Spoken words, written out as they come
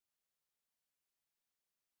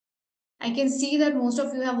I can see that most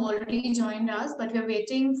of you have already joined us, but we're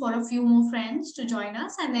waiting for a few more friends to join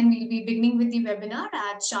us, and then we'll be beginning with the webinar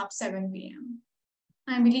at sharp 7 p.m.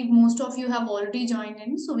 I believe most of you have already joined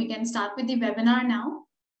in, so we can start with the webinar now.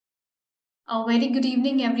 A very good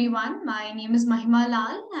evening, everyone. My name is Mahima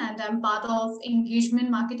Lal, and I'm part of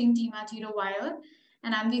engagement marketing team at HeroWire,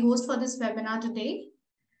 and I'm the host for this webinar today.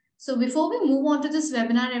 So before we move on to this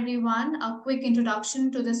webinar, everyone, a quick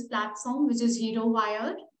introduction to this platform, which is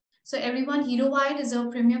HeroWire. So everyone, HeroWire is a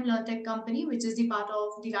premium learn tech company, which is the part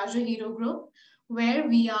of the larger Hero Group, where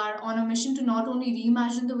we are on a mission to not only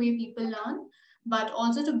reimagine the way people learn, but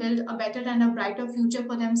also to build a better and a brighter future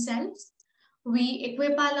for themselves. We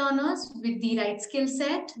equip our learners with the right skill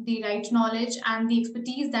set, the right knowledge, and the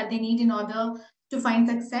expertise that they need in order to find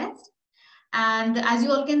success. And as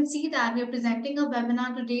you all can see that we're presenting a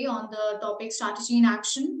webinar today on the topic strategy in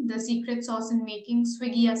action, the secret sauce in making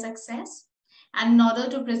Swiggy a success. And in order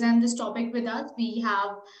to present this topic with us, we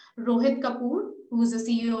have Rohit Kapoor, who is the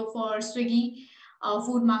CEO for Swiggy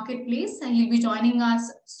Food Marketplace, and he'll be joining us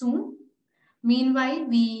soon. Meanwhile,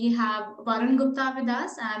 we have Varun Gupta with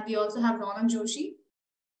us, and we also have Ronak Joshi.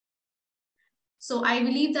 So I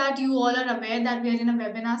believe that you all are aware that we are in a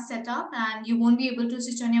webinar setup and you won't be able to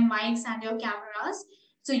switch on your mics and your cameras.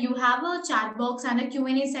 So you have a chat box and a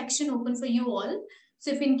Q&A section open for you all.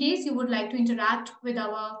 So if in case you would like to interact with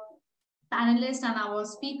our panelist and our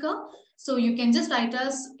speaker, so you can just write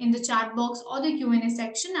us in the chat box or the Q&A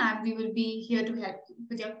section and we will be here to help you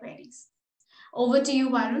with your queries. Over to you,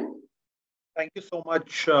 Varun. Thank you so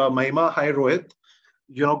much, Mahima. Hi, Rohit.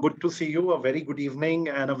 Good to see you. A very good evening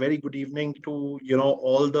and a very good evening to,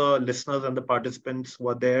 all the listeners and the participants who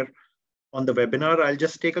are there on the webinar. I'll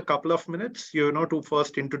just take a couple of minutes, to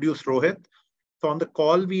first introduce Rohit. So on the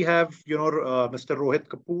call, we have, Mr. Rohit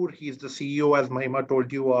Kapoor. He's the CEO, as Mahima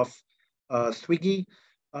told you, of Swiggy,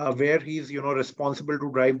 where he's, responsible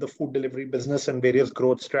to drive the food delivery business and various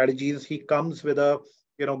growth strategies. He comes with a,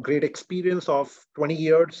 great experience of 20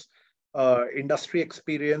 years industry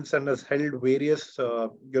experience and has held various,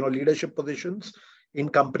 leadership positions in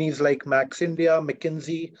companies like Max India,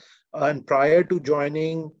 McKinsey, and prior to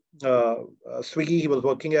joining Swiggy, he was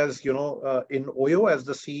working as, in OYO as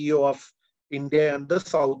the CEO of India and the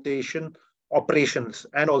South Asian operations,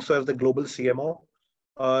 and also as the global CMO.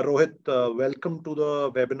 Rohit, welcome to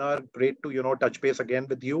the webinar. Great to, touch base again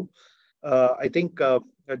with you. I think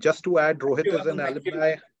just to add, Rohit is an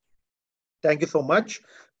alumni. Thank you so much.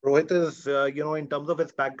 Rohit is, in terms of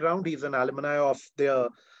his background, he's an alumni of the,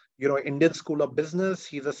 Indian School of Business.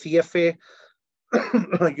 He's a CFA,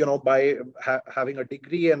 by having a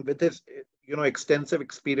degree, and with his, extensive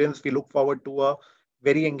experience, we look forward to a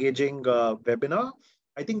very engaging webinar.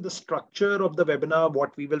 I think the structure of the webinar,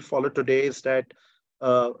 what we will follow today is that,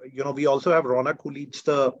 we also have Ronak who leads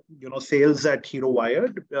the, sales at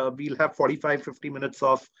HeroWire. We'll have 50 minutes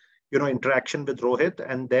of, interaction with Rohit,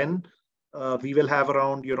 and then we will have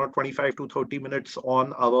around 25 to 30 minutes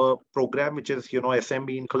on our program, which is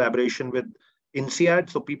SMB in collaboration with INSEAD.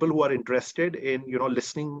 So people who are interested in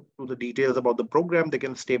listening to the details about the program, they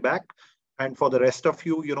can stay back. And for the rest of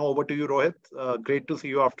you, over to you, Rohit. Great to see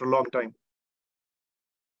you after a long time.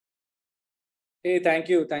 Hey, thank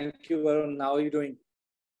you, Varun. How are you doing?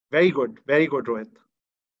 Very good, Rohit.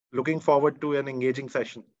 Looking forward to an engaging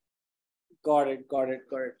session. Got it.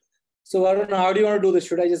 So, Varun, how do you want to do this?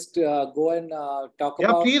 Should I just go and talk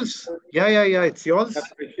about? Yeah, please. Yeah. It's yours.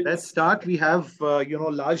 Let's start. We have,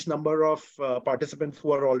 large number of participants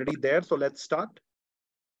who are already there. So let's start.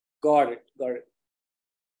 Got it.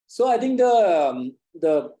 So I think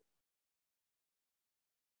the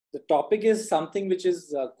topic is something which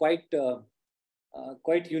is quite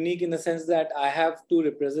unique in the sense that I have to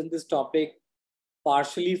represent this topic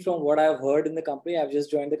partially from what I've heard in the company. I've just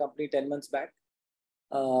joined the company 10 months back.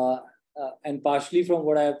 And partially from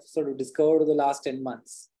what I've sort of discovered over the last 10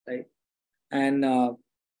 months, right? And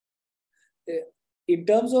in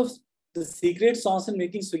terms of the secret sauce in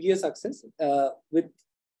making Swiggy a success,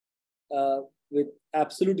 with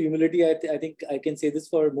absolute humility, I think I can say this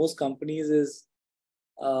for most companies is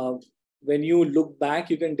when you look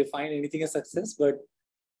back, you can define anything as success, but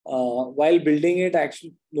while building it,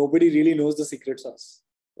 actually, nobody really knows the secret sauce,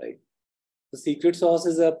 right? The secret sauce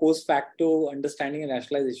is a post facto understanding and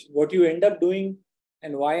rationalization. What you end up doing,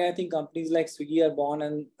 and why I think companies like Swiggy are born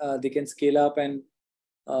and they can scale up and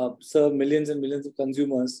serve millions and millions of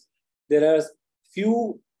consumers. There are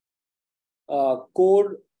few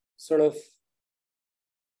core sort of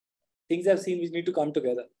things I've seen which need to come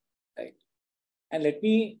together, right? And let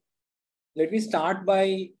me start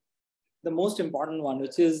by the most important one,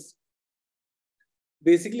 which is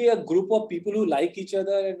basically a group of people who like each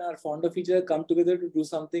other and are fond of each other come together to do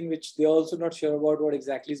something which they're also not sure about what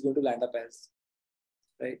exactly is going to land up as,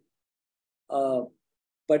 right?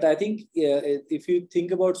 But I think if you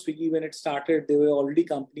think about Swiggy, when it started, there were already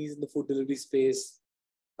companies in the food delivery space.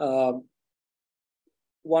 One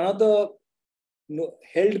of the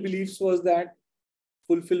held beliefs was that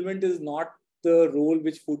fulfillment is not the role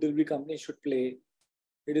which food delivery companies should play.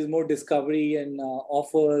 It is more discovery and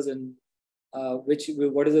offers, and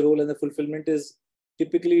what is the role, and the fulfillment is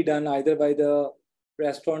typically done either by the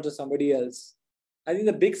restaurants or somebody else. I think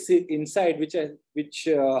the big insight which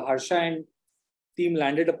Harsha and team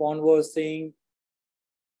landed upon was saying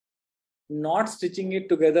not stitching it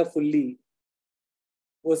together fully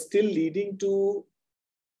was still leading to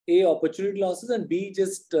A, opportunity losses, and B,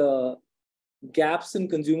 just gaps in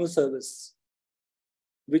consumer service,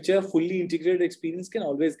 which a fully integrated experience can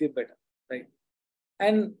always give better, right?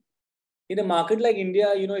 And in a market like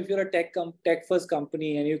India, if you're a tech first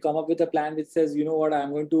company and you come up with a plan which says, you know what,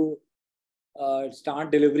 I'm going to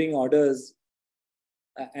start delivering orders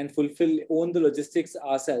and own the logistics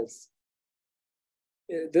ourselves.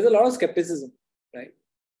 There's a lot of skepticism, right?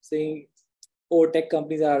 Saying, oh, tech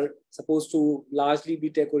companies are supposed to largely be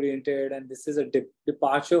tech oriented, and this is a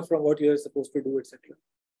departure from what you're supposed to do, etc.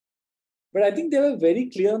 But I think they were very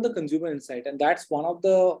clear on the consumer insight, and that's one of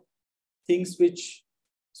the things which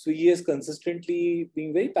Swiggy is consistently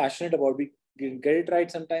being very passionate about. We get it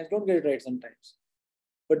right sometimes, don't get it right sometimes.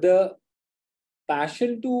 But the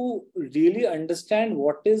passion to really understand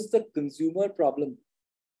what is the consumer problem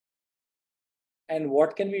and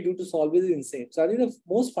what can we do to solve it is insane. So I think the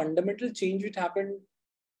most fundamental change which happened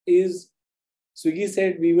is Swiggy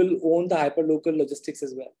said we will own the hyperlocal logistics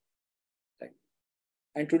as well. Right?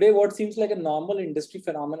 And today what seems like a normal industry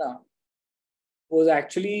phenomena was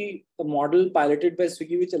actually a model piloted by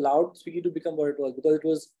Swiggy which allowed Swiggy to become what it was, because it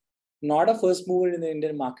was not a first mover in the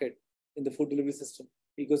Indian market in the food delivery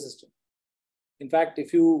ecosystem. In fact,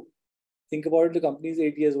 if you think about it, the company is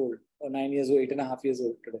 8 years old or 9 years old, 8.5 years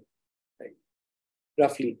old today, right?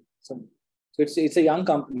 Roughly. So it's a young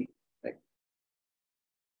company, right?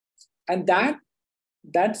 And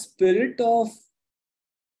that spirit of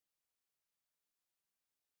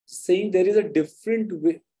saying there is a different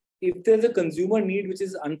way, if there's a consumer need which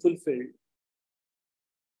is unfulfilled,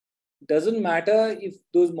 doesn't matter if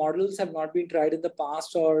those models have not been tried in the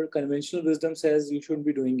past or conventional wisdom says you shouldn't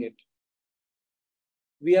be doing it.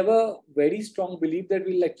 We have a very strong belief that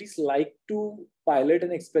we'll at least like to pilot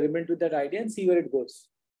and experiment with that idea and see where it goes,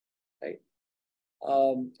 right?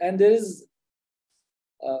 And there is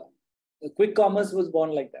quick commerce was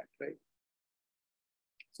born like that, right?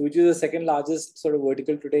 So which is the second largest sort of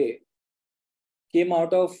vertical today, came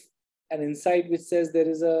out of an insight which says there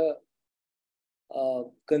is a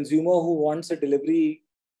consumer who wants a delivery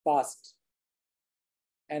fast,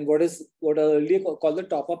 and what are earlier called the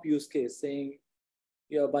top-up use case, saying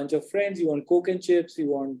you're a bunch of friends, you want Coke and chips, you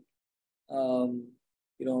want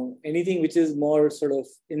anything which is more sort of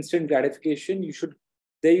instant gratification. You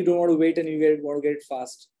don't want to wait and you want to get it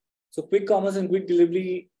fast. So quick commerce and quick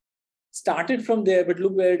delivery started from there, but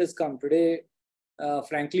look where it has come today.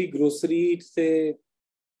 Frankly, grocery, say,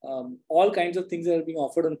 all kinds of things are being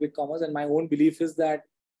offered on quick commerce. And my own belief is that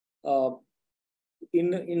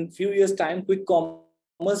in few years' time, quick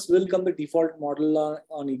commerce will become the default model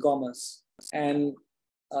on e-commerce, and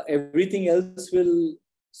everything else will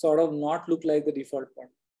sort of not look like the default one.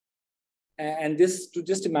 And this, to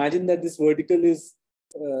just imagine that this vertical is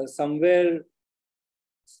somewhere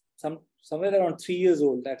around 3 years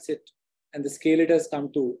old, that's it. And the scale it has come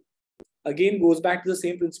to, again, goes back to the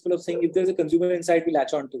same principle of saying if there's a consumer insight we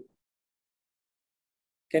latch on to,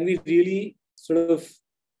 can we really sort of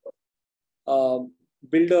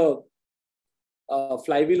build a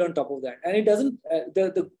flywheel on top of that? And it doesn't,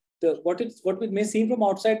 what it may seem from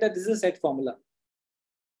outside that this is a set formula.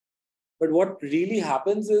 But what really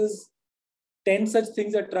happens is 10 such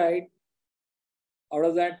things are tried. Out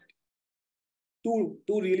of that, two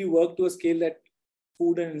really work to a scale that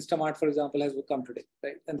food and Instamart, for example, has come today,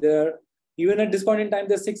 right? And there are, even at this point in time,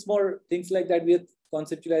 there's 6 more things like that we are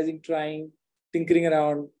conceptualizing, trying, tinkering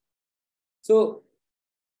around. So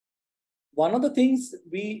one of the things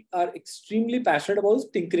we are extremely passionate about is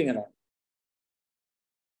tinkering around.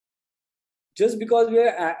 Just because we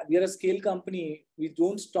are a scale company, we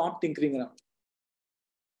don't stop tinkering around.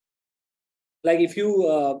 Like if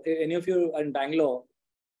you, any of you are in Bangalore,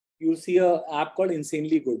 you'll see an app called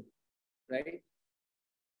Insanely Good, right?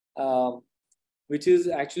 Which is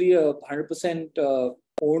actually a 100%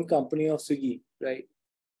 owned company of Swiggy, right?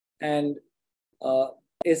 And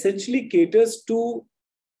essentially caters to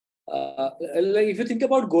Like if you think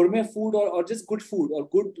about gourmet food or just good food or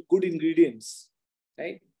good ingredients,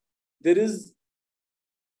 right? There is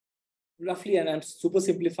roughly, and I'm super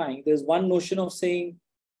simplifying, there's one notion of saying,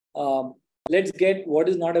 let's get what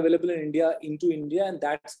is not available in India into India, and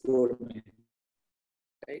that's gourmet,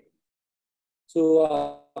 right? So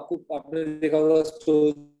आपने देखा होगा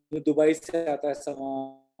store में Dubai से आता है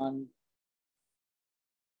सामान,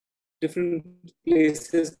 different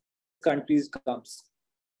places, countries comes.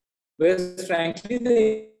 Whereas frankly,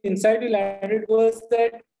 the insight we landed was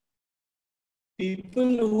that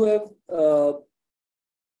people who have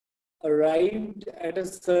arrived at a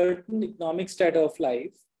certain economic strata of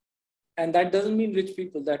life, and that doesn't mean rich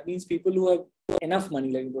people, that means people who have enough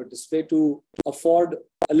money, like what this way, to afford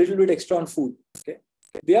a little bit extra on food. Okay,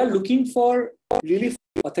 they are looking for really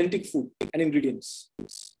authentic food and ingredients.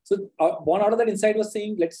 So born out of that insight was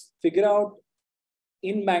saying, let's figure out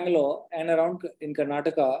in Bangalore and around in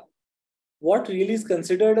Karnataka what really is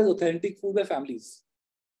considered as authentic food by families,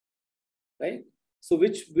 right? So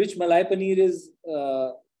which malai paneer is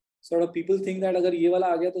sort of, people think that agar ye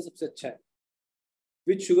wala aa gaya to sabse acha hai.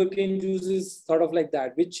 Which sugarcane juice is sort of like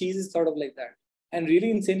that, which cheese is sort of like that, and really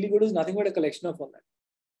insanely good is nothing but a collection of all that.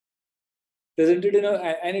 Presented in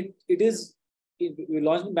and we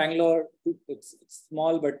launched in Bangalore. It's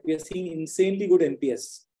small, but we are seeing insanely good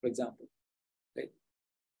NPS, for example. Right?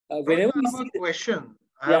 Whenever we see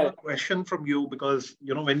I have a question from you, because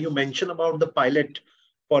when you mention about the pilot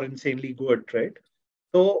for insanely good, right?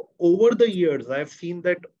 So over the years, I've seen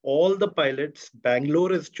that all the pilots,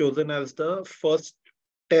 Bangalore is chosen as the first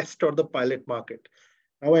test or the pilot market.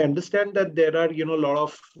 Now I understand that there are a lot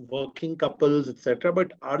of working couples, etc.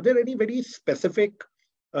 But are there any very specific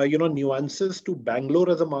nuances to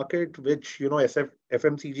Bangalore as a market, which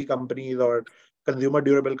FMCG companies or consumer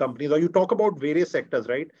durable companies, or you talk about various sectors,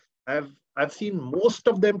 right? I've seen most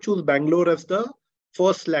of them choose Bangalore as the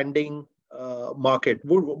first landing market.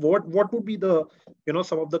 What would be the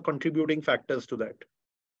some of the contributing factors to that?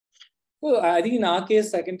 Well, I think in our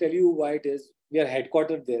case, I can tell you why it is. We are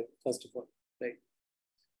headquartered there, first of all, right?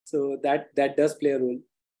 So that does play a role.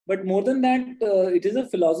 But more than that, it is a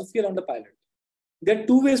philosophy around the pilot. There are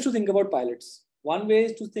two ways to think about pilots. One way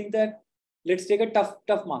is to think that let's take a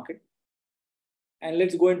tough market and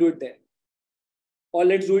let's go and do it there. Or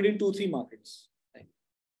let's do it in 2-3 markets. Right?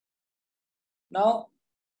 Now,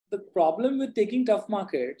 the problem with taking tough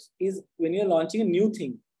markets is when you're launching a new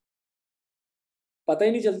thing, pata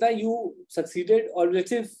hi nahi chalta, you succeeded or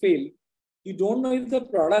let's say fail. You don't know if the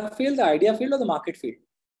product failed, the idea failed, or the market failed.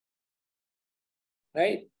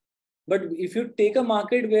 Right? But if you take a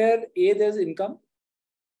market where A, there's income,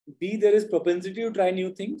 B, there is propensity to try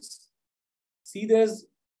new things, C, there's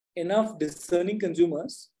enough discerning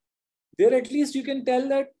consumers, there at least you can tell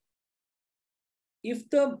that if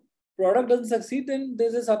the product doesn't succeed, then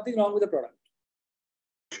there's something wrong with the product.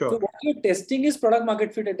 Sure. So what you're testing is product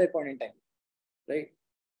market fit at that point in time, right?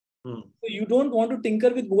 So you don't want to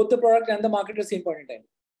tinker with both the product and the market at the same point in time.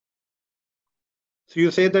 So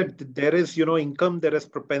you say that there is, income, there is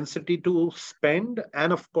propensity to spend,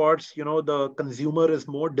 and of course, the consumer is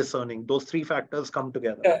more discerning. Those three factors come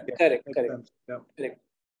together. Yeah, correct. Yeah. Correct.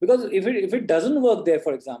 Because if it doesn't work there,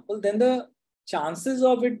 for example, then the chances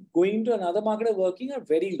of it going into another market or working are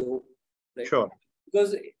very low. Right? Sure.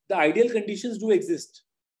 Because the ideal conditions do exist.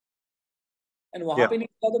 And wahan pe nahi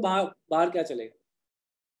hota to bahar kya chalega?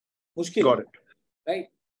 Mushkil. Got it. Right?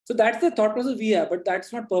 So that's the thought process we have, but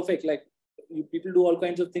that's not perfect. Like people do all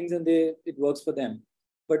kinds of things and it works for them.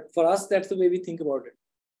 But for us, that's the way we think about it.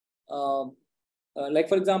 Like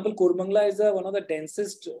for example, Koramangala is one of the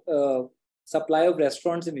densest supply of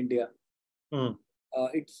restaurants in India.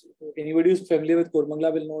 It's anybody who's familiar with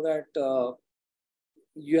Koramangala will know that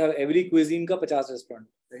you have every cuisine ka 50 restaurant,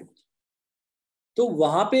 right? So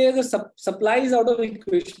वहाँ पे अगर supply is out of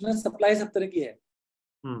equation, supply सब तरह की है.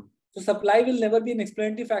 So supply will never be an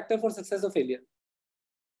explanatory factor for success or failure.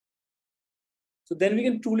 So then we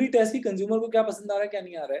can truly test कि consumer को क्या पसंद आ रहा है, क्या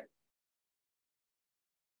नहीं आ रहा है.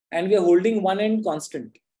 And we are holding one end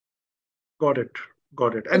constant. Got it.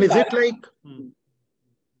 And is it like...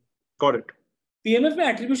 Got it. PMF में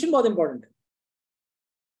attribution बहुत important है.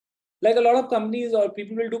 Like a lot of companies or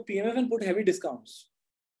people will do PMF and put heavy discounts.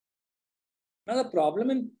 Now the problem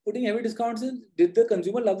in putting heavy discounts is, did the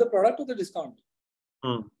consumer love the product or the discount?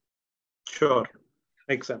 Sure.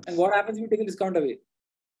 Makes sense. And what happens if you take a discount away?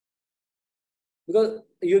 Because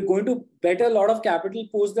you're going to bet a lot of capital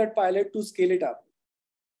post that pilot to scale it up.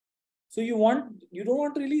 So you don't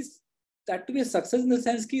want really that to be a success in the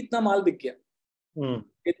sense कि इतना माल बिक गया,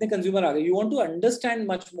 इतने consumer आ गए. You want to understand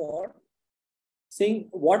much more, saying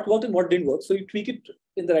what worked and what didn't work. So you tweak it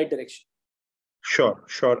in the right direction. Sure,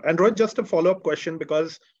 sure. And Rohit, just a follow-up question,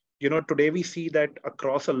 because today we see that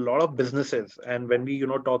across a lot of businesses, and when we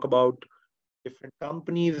talk about different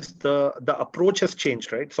companies, the approach has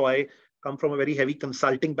changed, right? So I come from a very heavy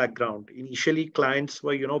consulting background. Initially, clients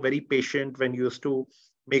were very patient when you used to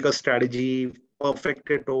make a strategy, perfect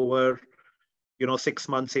it over 6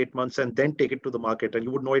 months, 8 months, and then take it to the market. And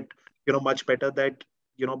you would know it much better that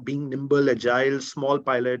being nimble, agile, small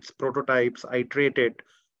pilots, prototypes, iterate it.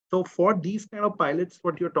 So for these kind of pilots,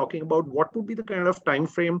 what you're talking about, what would be the kind of time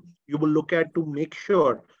frame you will look at to make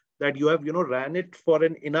sure that you have ran it for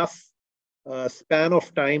an enough span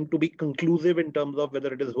of time to be conclusive in terms of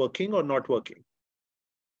whether it is working or not working?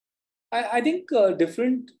 I think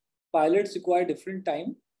different pilots require different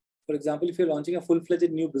time. For example, if you're launching a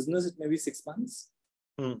full-fledged new business, it may be 6 months.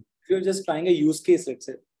 If you're just trying a use case, let's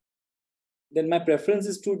say, then my preference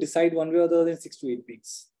is to decide one way or the other in 6 to 8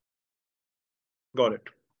 weeks. Got it.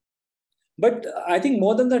 But I think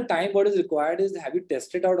more than the time, what is required is, have you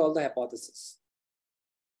tested out all the hypotheses?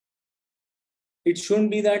 It shouldn't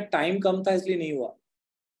be that time kam tha isliye nahi hua.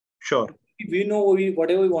 Sure. We know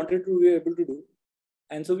whatever we wanted to, we were able to do.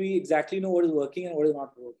 And so we exactly know what is working and what is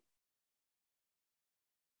not working.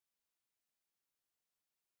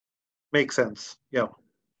 Makes sense. Yeah.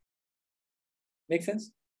 Make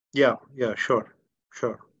sense? Yeah, sure.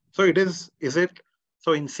 So is it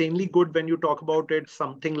so insanely good when you talk about it?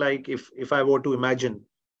 Something like, if I were to imagine,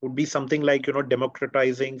 would be something like,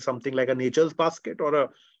 democratizing something like a nature's basket or a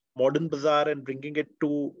modern bazaar and bringing it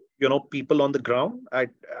to, people on the ground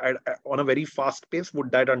on a very fast pace.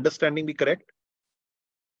 Would that understanding be correct?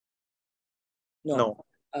 No.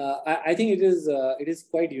 I think it is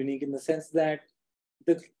quite unique in the sense that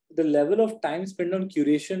the level of time spent on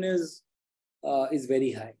curation is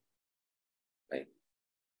very high, right?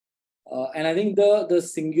 And I think the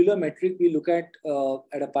singular metric we look at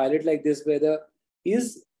a pilot like this, where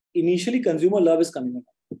is initially consumer love is coming up.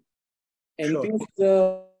 NPS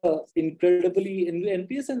is incredibly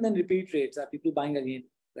NPS, and then repeat rates, are people buying again,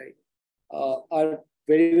 right? Are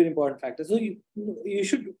very, very important factors. So you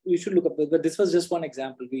should look up. But this was just one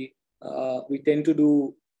example. We tend to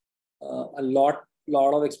do a lot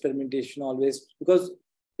of experimentation always, because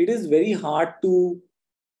it is very hard to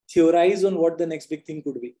theorize on what the next big thing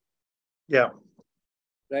could be. Yeah.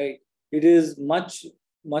 Right. It is much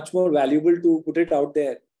more valuable to put it out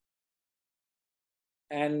there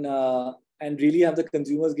and really have the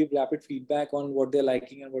consumers give rapid feedback on what they're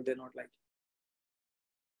liking and what they're not liking.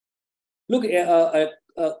 Look, a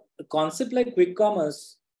concept like quick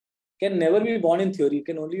commerce can never be born in theory. It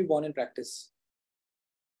can only be born in practice.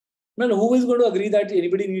 No, who is going to agree that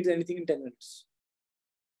anybody needs anything in 10 minutes?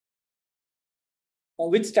 Or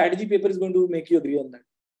which strategy paper is going to make you agree on that?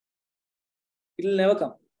 It will never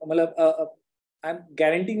come. I'm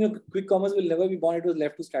guaranteeing you quick commerce will never be born. It was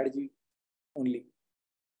left to strategy only.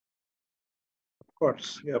 Of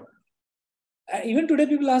course, yeah. Even today,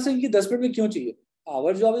 people ask me, 10 minutes mein kyun chahiye?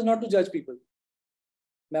 Our job is not to judge people.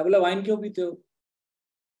 मैं बोला wine क्यों पीते हो?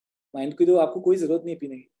 Wine की तो आपको कोई जरूरत नहीं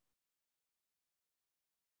पीने की.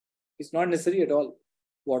 It's not necessary at all.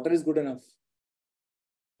 Water is good enough.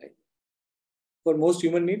 Right? For most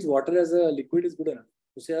human needs, water as a liquid is good enough.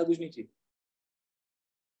 उससे ज़्यादा कुछ नहीं चाहिए.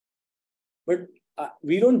 But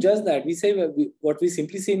we don't judge that. We say what we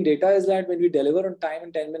simply see in data is that when we deliver on time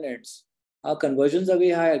in 10 minutes, our conversions are way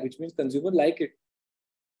higher, which means consumers like it.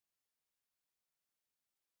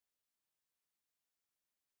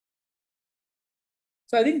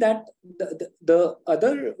 So I think that the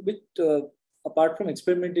other bit, apart from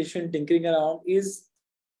experimentation, tinkering around, is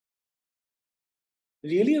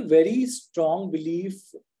really a very strong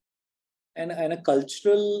belief and a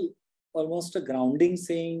cultural, almost a grounding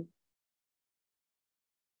saying,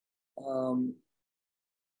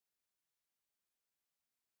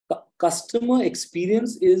 customer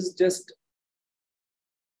experience is just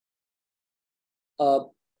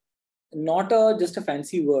not just a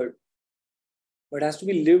fancy word, but has to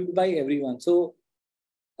be lived by everyone. So,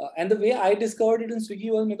 and the way I discovered it in Swiggy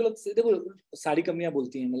was, देखो सारी कंपनियां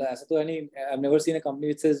बोलती हैं, मतलब ऐसा तो है नहीं. I've never seen a company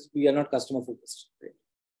which says we are not customer focused. Right?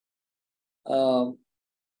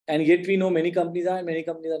 And yet we know many companies are and many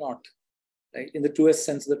companies are not, right? In the truest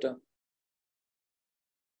sense of the term.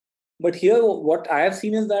 But here, what I have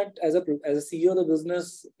seen is that as a CEO of the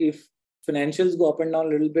business, if financials go up and down a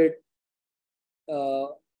little bit,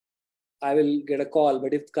 I will get a call.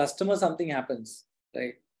 But if customer something happens,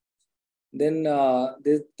 right, then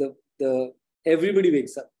everybody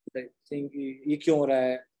wakes up, right, saying, "Ye kyun ho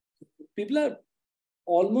raha hai?" People are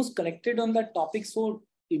almost connected on that topic so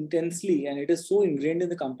intensely, and it is so ingrained in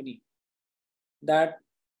the company that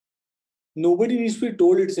nobody needs to be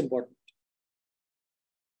told it's important.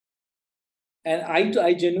 And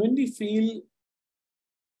I genuinely feel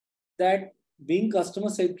that being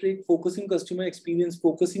customer-centric, focusing customer experience,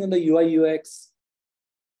 focusing on the UI UX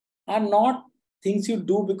are not things you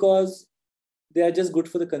do because they are just good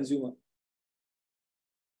for the consumer.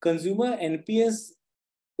 Consumer NPS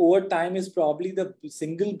over time is probably the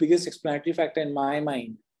single biggest explanatory factor in my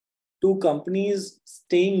mind to companies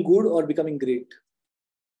staying good or becoming great.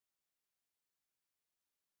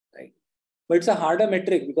 Right? But it's a harder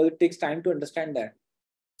metric because it takes time to understand that.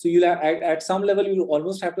 So you'll have, at some level, you'll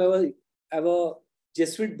almost have to have a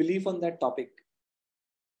Jesuit belief on that topic.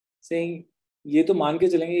 Saying, ये तो मान के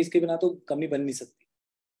चलेंगे, इसके बिना तो company बन नहीं सकती.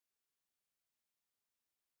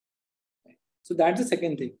 So that's the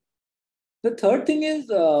second thing. The third thing is,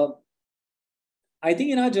 I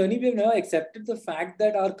think in our journey, we have never accepted the fact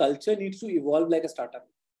that our culture needs to evolve like a startup.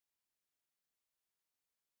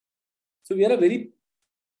 So we are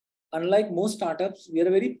unlike most startups, we are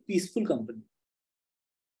a very peaceful company,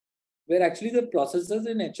 where actually the processes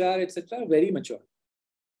in HR, etc., are very mature.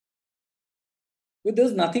 But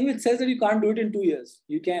there's nothing which says that you can't do it in 2 years.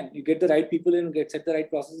 You can. You get the right people in, set the right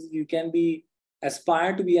processes. You can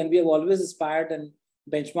aspire to be, and we have always aspired and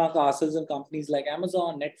benchmark ourselves in companies like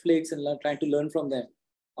Amazon, Netflix, and trying to learn from them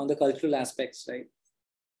on the cultural aspects, right?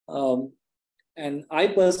 And I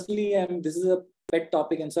personally am, this is a pet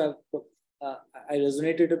topic, and so I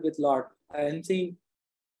resonated with a lot. I am saying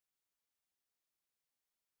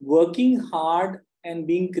working hard and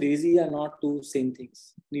being crazy are not two same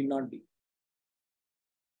things, need not be.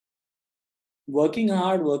 Working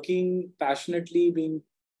hard, working passionately,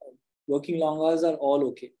 working long hours are all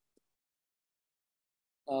okay.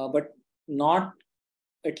 But not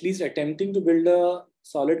at least attempting to build a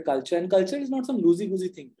solid culture. And culture is not some loosey-goosey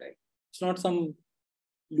thing, right? It's not some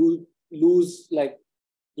loose, like,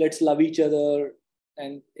 let's love each other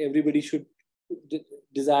and everybody should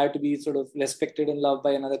desire to be sort of respected and loved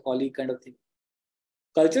by another colleague kind of thing.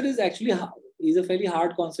 Culture is actually a fairly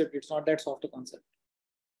hard concept. It's not that soft a concept,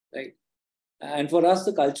 right? And for us,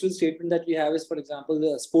 the cultural statement that we have is, for example,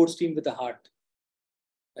 the sports team with a heart,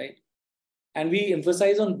 right? And we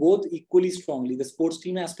emphasize on both equally strongly, the sports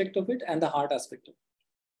team aspect of it and the heart aspect of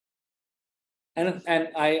it. And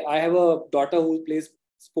I have a daughter who plays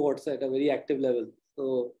sports at a very active level.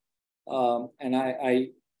 So, and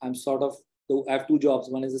I'm sort of, I have two jobs.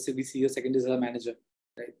 One is a civil CEO, second is a manager,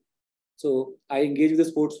 right? So I engage with the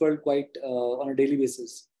sports world quite on a daily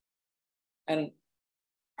basis. And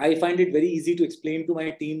I find it very easy to explain to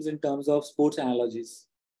my teams in terms of sports analogies,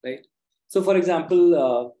 right? So for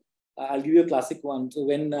example, I'll give you a classic one. So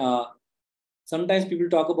when sometimes people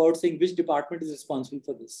talk about saying which department is responsible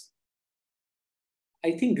for this,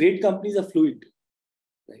 I think great companies are fluid,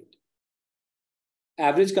 right?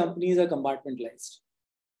 Average companies are compartmentalized.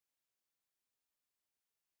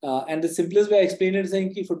 And the simplest way I explain it is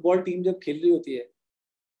saying कि football team जब खेल रही होती है,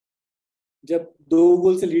 जब 2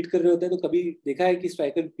 गोल से lead कर रहे होते हैं, तो कभी देखा है कि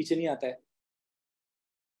स्ट्राइकर पीछे नहीं आता है.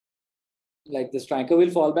 Like the striker will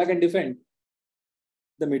fall back and defend.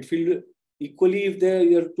 The midfielder equally, if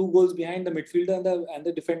you're 2 goals behind, the midfielder and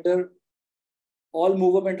the defender all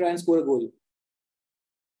move up and try and score a goal.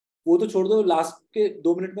 वो तो छोड़ दो, लास्ट के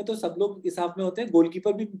 2 minute में तो सब लोग इस हाफ में होते हैं,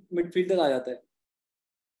 गोलकीपर भी मिडफील्ड तक आ जाता है,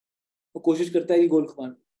 वो कोशिश करता है कि गोल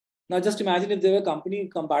कमाना. Now just imagine if there were company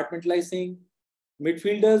compartmentalizing,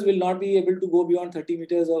 midfielders will not be able to go beyond 30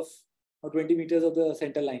 meters or 20 meters of the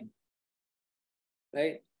center line,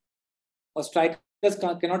 right? Or strikers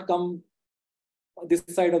cannot come this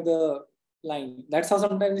side of the line. That's how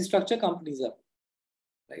sometimes the structure companies are,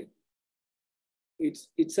 right?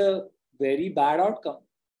 It's a very bad outcome.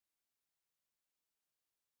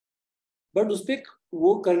 But उसपे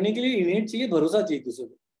वो करने के लिए innate चाहिए, भरोसा चाहिए दूसरे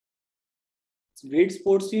को. Great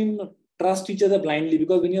sports team trust each other blindly,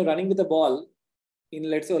 because when you're running with a ball in,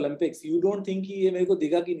 let's say, Olympics, you don't think कि ये मेरे को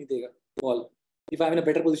देगा कि नहीं देगा ball. If I'm in a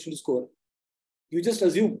better position to score, you just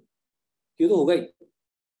assume कि ये तो होगा ही.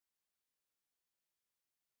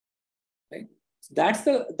 Right? So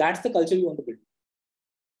that's the culture you want to build.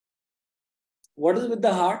 What is with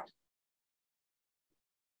the heart?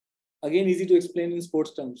 Again, easy to explain in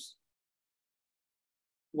sports terms.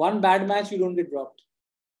 One bad match, you don't get dropped.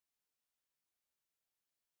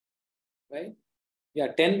 Right? Yeah,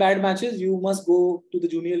 10 bad matches, you must go to the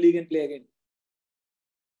junior league and play again.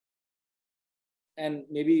 And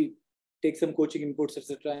maybe take some coaching inputs,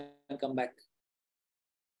 etc., and come back.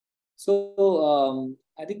 So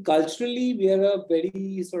I think culturally, we are a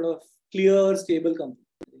very sort of clear, stable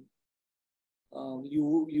company.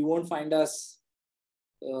 You won't find us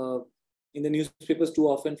in the newspapers too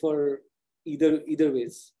often for either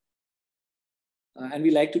ways. And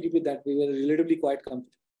we like to keep it that way. We're a relatively quiet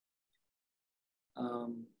company.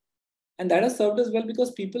 And that has served us well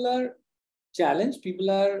because people are challenged.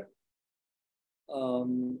 People are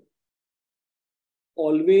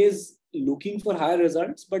always looking for higher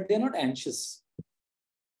results, but they're not anxious.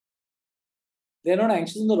 They're not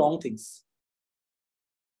anxious on the wrong things.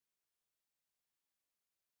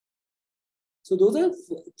 So those are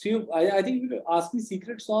three. I think if you ask me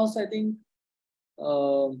secret sauce, I think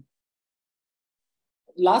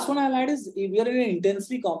last one I'll add is we are in an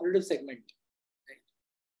intensely competitive segment. Right?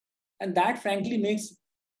 And that frankly makes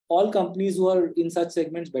all companies who are in such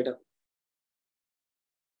segments better.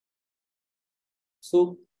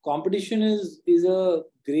 So competition is a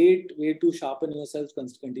great way to sharpen yourself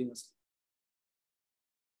continuously.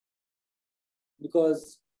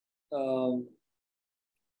 Because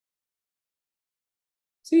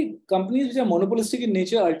see, companies which are monopolistic in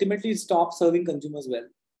nature ultimately stop serving consumers well.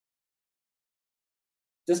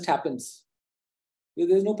 Just happens.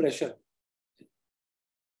 There's no pressure.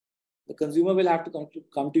 The consumer will have to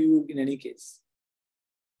come to you in any case.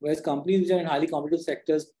 Whereas companies which are in highly competitive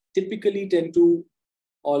sectors typically tend to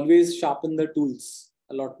always sharpen the tools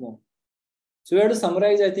a lot more. So we have to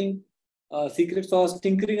summarize, I think, secret sauce,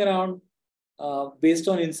 tinkering around based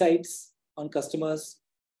on insights on customers.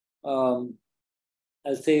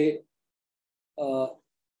 I'll say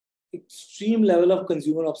extreme level of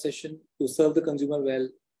consumer obsession to serve the consumer well.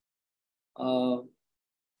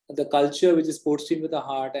 The culture which is sports team with a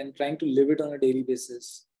heart and trying to live it on a daily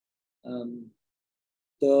basis.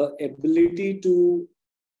 The ability to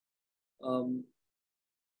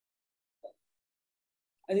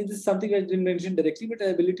I think this is something I didn't mention directly, but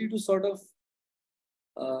the ability to sort of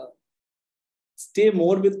stay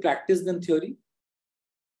more with practice than theory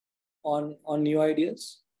on new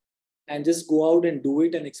ideas and just go out and do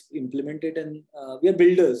it and implement it. And we are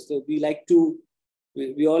builders, so we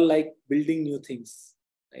all like building new things,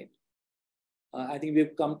 right? I think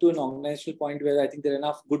we've come to an organizational point where I think there are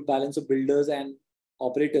enough good balance of builders and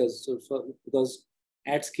operators. So because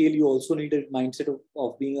at scale, you also need a mindset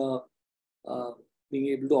of being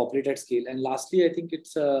able to operate at scale. And lastly, I think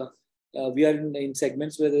it's we are in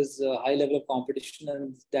segments where there's a high level of competition,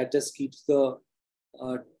 and that just keeps the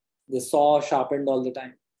saw sharpened all the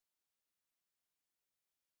time.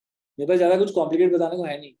 मेरे पास ज़्यादा कुछ complicated बताने को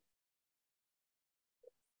है नहीं.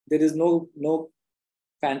 There is no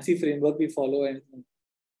fancy framework we follow or anything.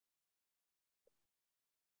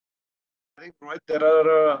 I think, Rohit, there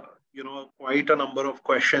are quite a number of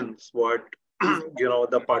questions what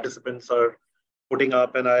the participants are putting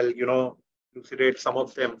up, and I'll elucidate some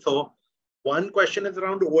of them. So one question is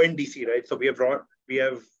around ONDC, right? So we have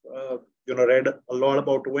read a lot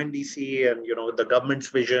about ONDC and the government's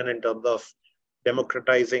vision in terms of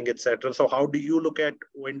democratizing, etc. So how do you look at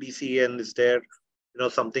ONDC, and is there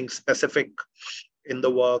something specific in the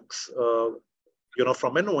works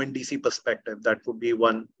from an ONDC perspective? That would be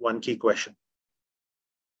one key question.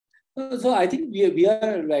 So I think we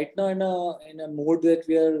are right now in a mode that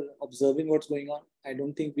we are observing what's going on. I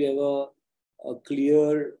don't think we have a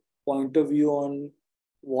clear point of view on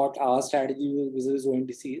what our strategy vis-a-vis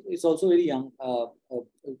ONDC. It's also very young,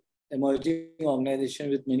 emerging organization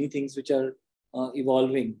with many things which are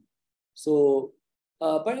evolving. So,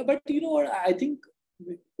 but you know what? I think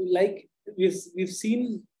like we've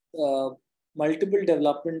seen multiple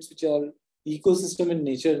developments which are ecosystem in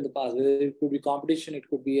nature in the past. Whether it could be competition, it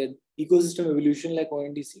could be an ecosystem evolution like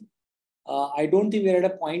ONDC. I don't think we're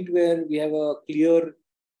at a point where we have a clear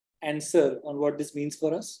answer on what this means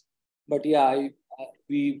for us. But yeah,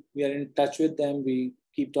 we are in touch with them. We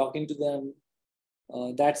keep talking to them.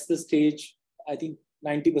 That's the stage. I think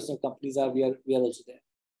 90% of companies are. We are also there.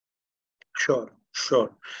 Sure.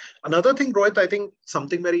 Another thing, Rohit, I think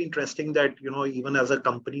something very interesting that, even as a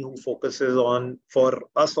company who focuses on, for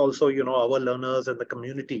us also, our learners and the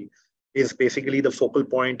community is basically the focal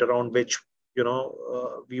point around which,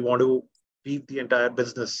 we want to weave the entire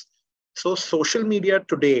business. So social media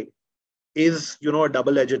today is, a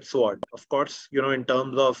double-edged sword, of course, in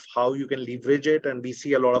terms of how you can leverage it. And we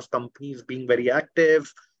see a lot of companies being very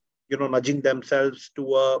active, nudging themselves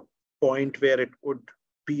to a point where it could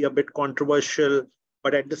be a bit controversial,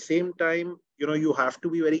 but at the same time, you have to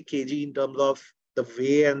be very cagey in terms of the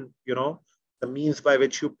way and, the means by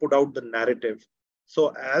which you put out the narrative. So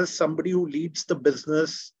as somebody who leads the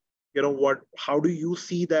business, how do you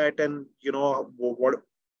see that? And, what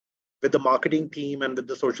with the marketing team and with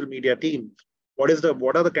the social media team, what are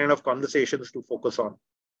the kind of conversations to focus on?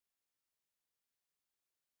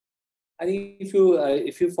 I think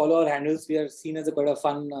if you follow our handles, we are seen as a quite a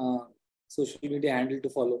fun social media handle to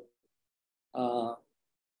follow.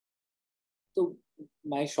 So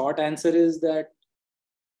my short answer is that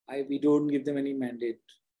we don't give them any mandate.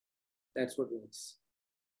 That's what works.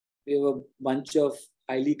 We have a bunch of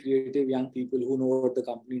highly creative young people who know what the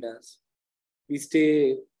company does. We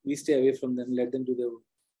stay away from them, let them do their work.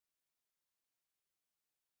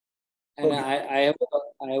 And I have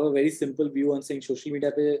a very simple view on saying social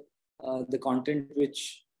media pe, the content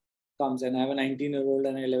which comes, and I have a 19-year-old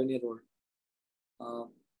and an 11-year-old.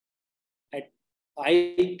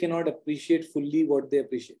 I cannot appreciate fully what they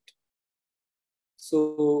appreciate.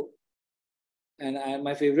 So, and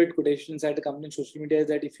my favorite quotation inside the company in social media is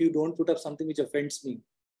that if you don't put up something which offends me,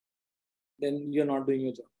 then you're not doing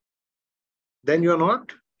your job. Then you're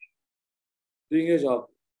not doing your job.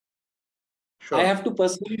 Sure. I have to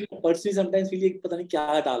personally sometimes feel like पता नहीं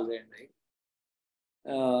क्या डाल रहे हैं, right?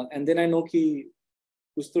 And then I know कि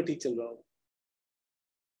कुछ तो ठीक चल रहा हो.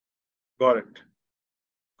 Got it.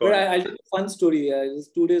 But I'll tell you a fun story.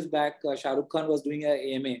 Just 2 days back, Shah Rukh Khan was doing an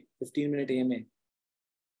AMA, 15-minute AMA.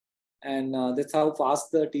 And that's how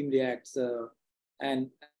fast the team reacts. And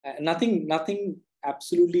nothing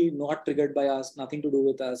absolutely not triggered by us, nothing to do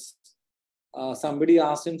with us. Somebody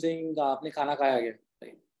asked him saying, "Aapne khana khaya kya?"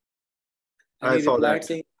 Right? And he replied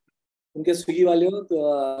saying, "Unke Swiggy wale ho, to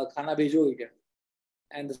khana bhejoge kya?"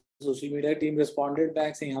 And the social media team responded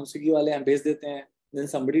back saying, "Hum Swiggy wale hain, bhej dete hain." Then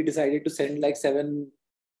somebody decided to send like 7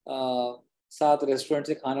 restaurants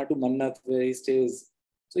se khana to Mannat where he stays.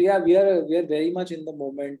 So yeah, we are very much in the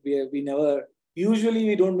moment. We never, usually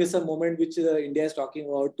we don't miss a moment which India is talking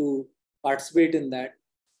about to participate in that.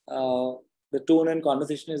 The tone and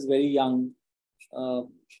conversation is very young.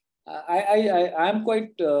 I am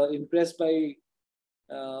quite impressed by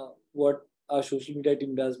what our social media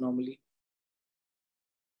team does normally.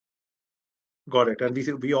 Got it.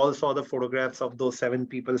 And we all saw the photographs of those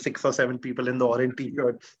 6 or 7 people in the orange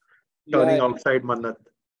t-shirts turning outside Mannat.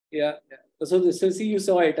 Yeah. So see, you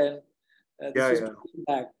saw it, and this was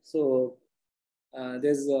back. So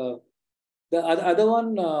there's the other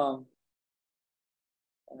one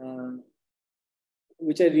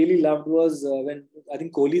which I really loved was when I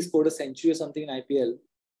think Kohli scored a century or something in IPL,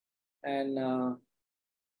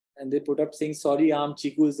 and they put up saying, "Sorry,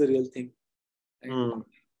 Chiku is the real thing." Right?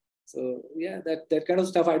 So yeah, that kind of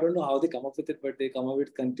stuff. I don't know how they come up with it, but they come up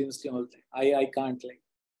with continuously all the time. I can't like.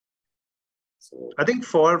 So I think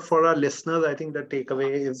for our listeners, I think the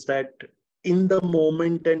takeaway is that in the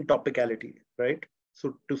moment and topicality, right?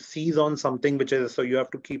 So to seize on something which is, so you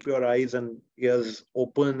have to keep your eyes and ears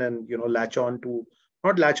open and, not latch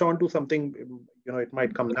on to something, it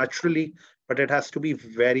might come naturally, but it has to be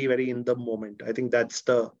very, very in the moment. I think that's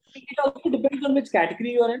the... It also depends on which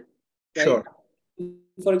category you are in. Right? Sure.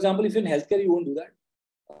 For example, if you're in healthcare, you won't do that.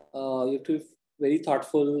 You have to be very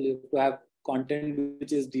thoughtful. You have to have content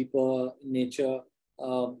which is deeper in nature.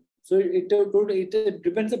 So it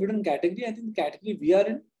depends a bit on category. I think the category we are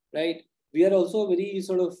in, right? We are also a very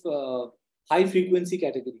sort of high frequency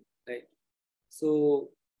category, right? So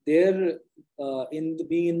there,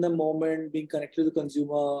 being in the moment, being connected to the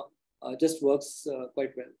consumer, just works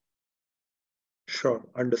quite well. Sure,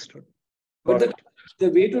 understood. But the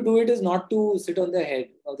way to do it is not to sit on the head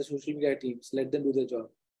of the social media teams. Let them do their job.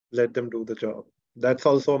 Let them do the job. That's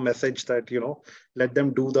also a message that, let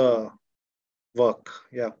them do the work.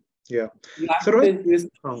 Yeah. So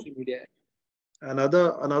social media.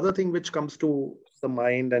 Another thing which comes to the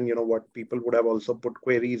mind, and what people would have also put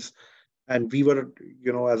queries, and we were,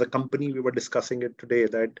 as a company, we were discussing it today,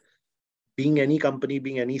 that being any company,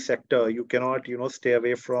 being any sector, you cannot, stay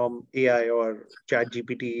away from AI or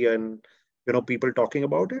ChatGPT and, people talking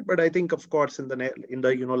about it. But I think, of course, in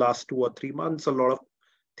the last 2 or 3 months, a lot of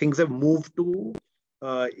things have moved to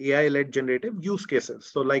AI-led generative use cases.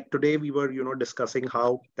 So like today we were, discussing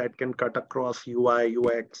how that can cut across UI,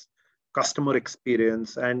 UX, customer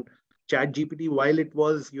experience, and ChatGPT, while it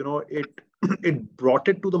was, it brought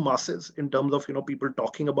it to the masses in terms of, people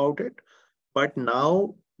talking about it. But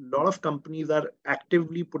now a lot of companies are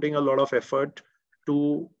actively putting a lot of effort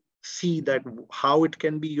to see that how it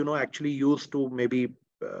can be, actually used to maybe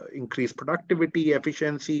increase productivity,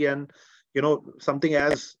 efficiency, and, something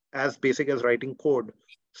as basic as writing code.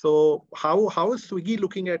 So how is Swiggy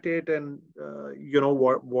looking at it, and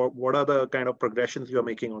what are the kind of progressions you are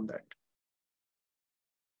making on that?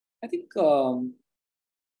 I think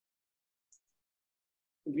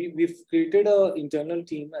we've created an internal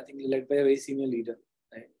team, I think led by a very senior leader,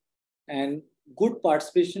 right? And good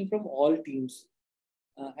participation from all teams.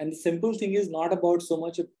 And the simple thing is not about so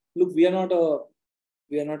much. Look, we are not a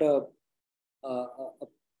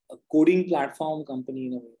coding platform company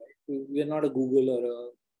in a way, right? We are not a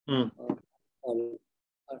Google or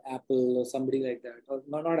Apple or somebody like that, or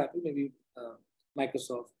not Apple, maybe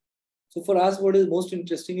Microsoft. So for us, what is most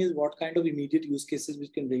interesting is what kind of immediate use cases we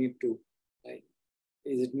can bring it to. Right?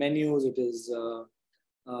 Is it menus? It is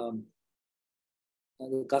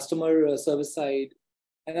the customer service side,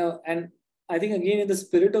 and I think again in the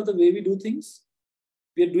spirit of the way we do things,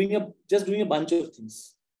 we are just doing a bunch of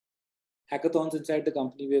things. Hackathons inside the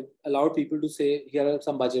company, we've allowed people to say, here are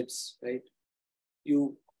some budgets, right?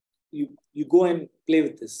 You go and play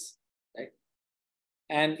with this, right?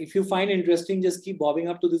 And if you find interesting, just keep bobbing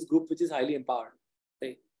up to this group, which is highly empowered,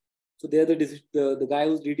 right? So they're the guy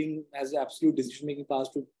who's leading has absolute decision-making powers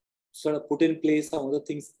to sort of put in place some of the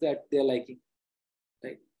things that they're liking,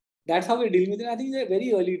 right? That's how we're dealing with it. I think they're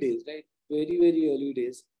very early days, right? Very, very early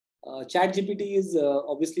days. ChatGPT is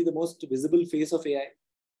obviously the most visible face of AI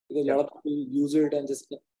because a lot of people use it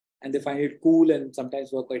and they find it cool and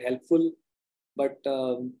sometimes were quite helpful. But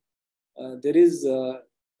there is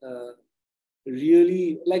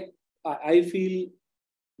really, like, I feel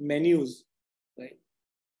menus, right?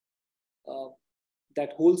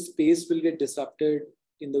 That whole space will get disrupted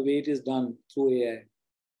in the way it is done through AI.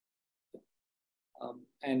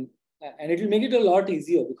 And it will make it a lot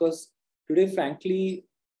easier because today, frankly,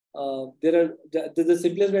 the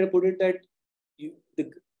simplest way to put it that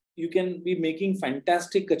you can be making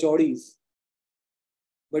fantastic kachoris,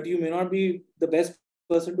 but you may not be the best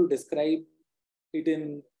person to describe it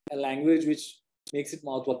in a language which makes it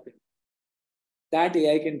mouth-watering. That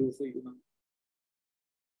AI can do for you now.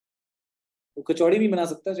 वो कचौड़ी नहीं बना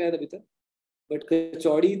सकता शायद अभी तक, but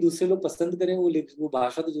कचौड़ी दूसरे लोग पसंद करें वो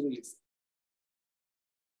भाषा तो जरूर लिख सकते.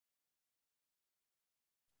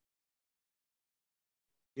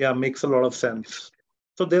 Yeah, makes a lot of sense.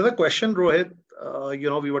 So there's a question, Rohit.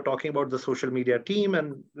 We were talking about the social media team,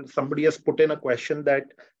 and somebody has put in a question that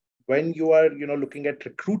when you are, looking at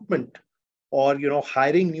recruitment or,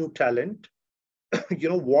 hiring new talent,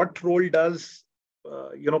 what role does,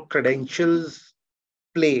 credentials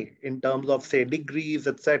play in terms of, say, degrees,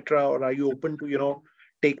 etc., or are you open to,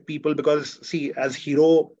 take people? Because see, as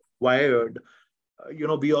Hero Wired,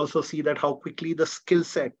 we also see that how quickly the skill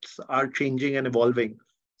sets are changing and evolving.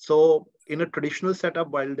 So in a traditional setup,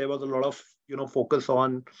 while there was a lot of, focus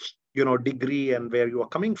on, degree and where you are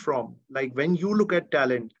coming from, like when you look at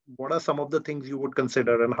talent, what are some of the things you would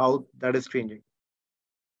consider and how that is changing?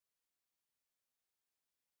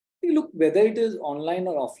 Look, whether it is online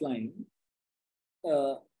or offline,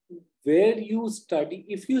 where you study,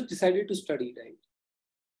 if you decided to study, right,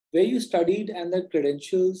 where you studied and the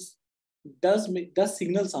credentials does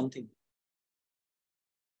signal something,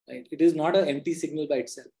 right? It is not an empty signal by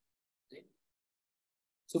itself, right?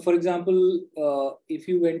 So for example, if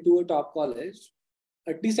you went to a top college,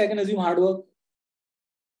 at least I can assume hard work,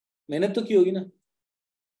 मेहनत तो की होगी ना,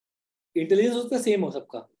 intelligence उसका same हो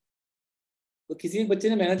सबका, तो किसी एक बच्चे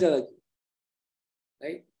ने मेहनत ज़्यादा की,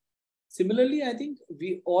 right? Similarly, I think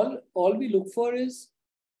we all we look for is,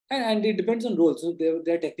 and it depends on roles. So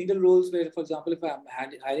there are technical roles where, for example, if I'm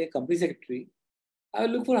hiring a company secretary, I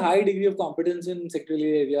will look for a high degree of competence in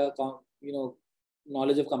secretarial area,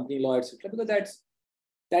 knowledge of company law, etc. Because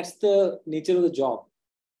that's the nature of the job.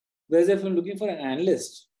 Whereas if I'm looking for an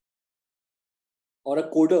analyst or a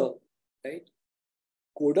coder, right?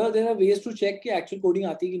 Coder, there are ways to check कि actual coding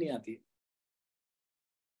आती है कि नहीं आती है.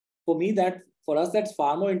 For us, that's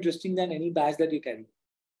far more interesting than any badge that you carry.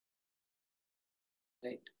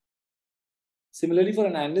 Right. Similarly, for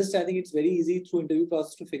an analyst, I think it's very easy through interview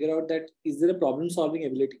process to figure out that is there a problem-solving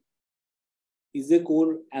ability? Is there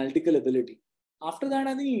core analytical ability? After that,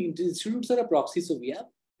 I think institutes are a proxy. So we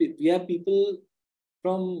have people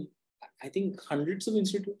from, I think, hundreds of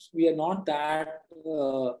institutes. We are not that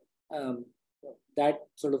that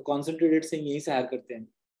sort of concentrated saying yahi se hire karte hain.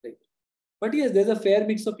 Right. But yes, there's a fair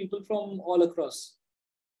mix of people from all across.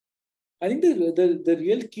 I think the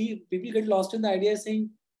real key, people get lost in the idea saying,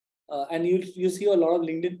 and you see a lot of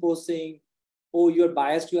LinkedIn posts saying, oh, you're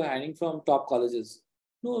biased, you're hiring from top colleges.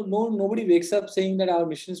 No, nobody wakes up saying that our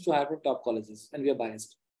mission is to hire from top colleges and we are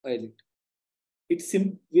biased. We're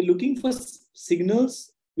looking for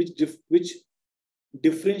signals which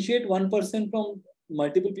differentiate one person from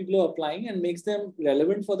multiple people who are applying and makes them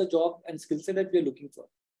relevant for the job and skill set that we're looking for.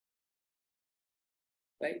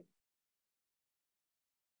 Right?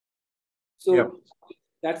 So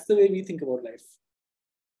that's the way we think about life.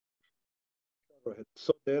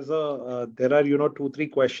 So there are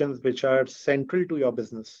 2-3 questions which are central to your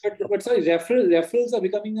business. But sorry, referrals are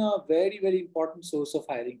becoming a very, very important source of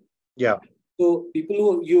hiring. Yeah. So people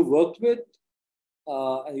who you worked with,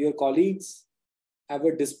 your colleagues, have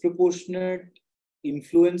a disproportionate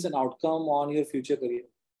influence and outcome on your future career.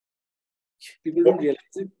 People don't realize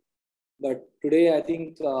it, But today, I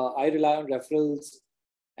think I rely on referrals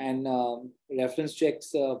and reference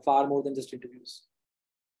checks far more than just interviews.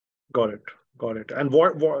 Got it. Got it. And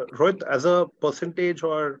what Rohit, as a percentage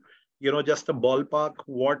or, just a ballpark,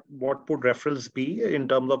 what would referrals be in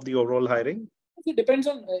terms of the overall hiring? It depends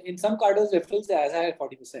on, in some cadres, referrals are as high as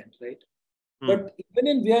 40%, right? But even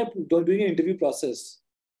in we are doing an interview process,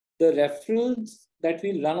 the referrals that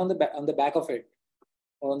we run on the back of it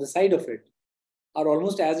or on the side of it are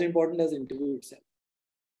almost as important as the interview itself.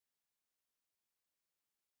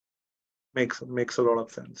 Makes a lot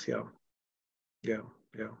of sense. Yeah.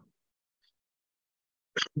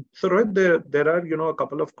 So Rohit, there are a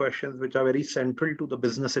couple of questions which are very central to the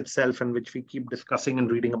business itself and which we keep discussing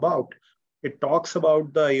and reading about. It talks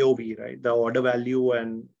about the AOV, right? The order value,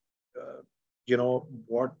 and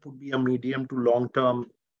what would be a medium to long term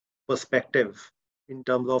perspective in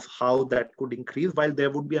terms of how that could increase, while there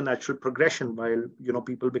would be a natural progression while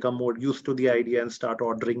people become more used to the idea and start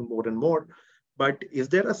ordering more and more. But is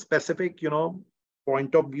there a specific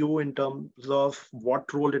point of view in terms of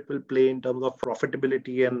what role it will play in terms of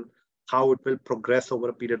profitability and how it will progress over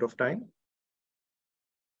a period of time?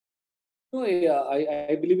 No, yeah,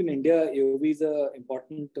 I believe in India, AOV is an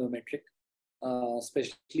important metric,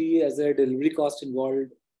 especially as a delivery cost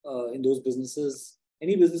involved in those businesses.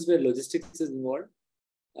 Any business where logistics is involved,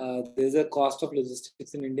 there's a cost of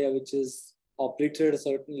logistics in India which is operated at a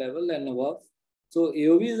certain level and above. So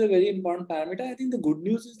AOV is a very important parameter. I think the good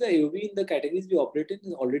news is the AOV in the categories we operate in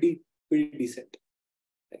is already pretty decent.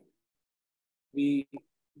 Right? We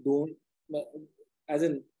don't, as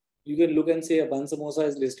in, you can look and say a bun samosa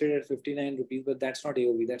is listed at 59 rupees, but that's not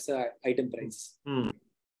AOV. That's an item price.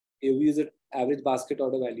 AOV is an average basket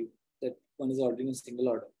order value that one is ordering a single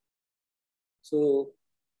order. So,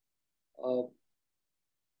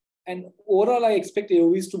 and overall, I expect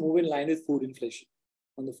AOVs to move in line with food inflation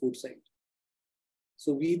on the food side.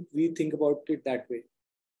 So we think about it that way.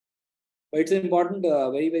 But it's an important,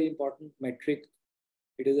 very, very important metric.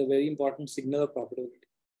 It is a very important signal of profitability.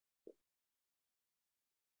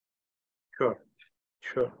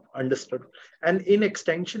 Sure. Understood. And in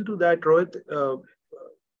extension to that, Rohit,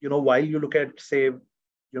 while you look at, say,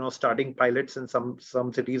 starting pilots in some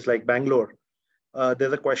cities like Bangalore,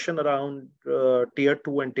 there's a question around tier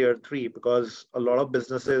 2 and tier 3, because a lot of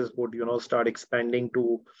businesses would, start expanding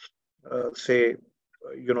to, say,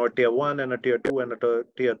 a tier 1 and a tier 2 and a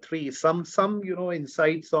tier 3. Some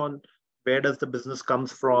insights on where does the business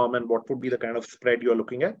comes from and what would be the kind of spread you're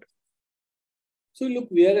looking at? So look,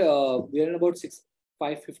 we are in about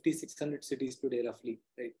 550, 600 cities today, roughly,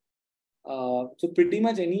 right? So pretty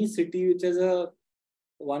much any city which has a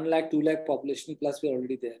 1 lakh, 2 lakh population plus, we're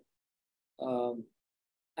already there.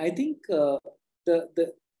 I think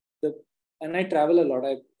and I travel a lot.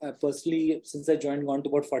 I personally, since I joined, gone to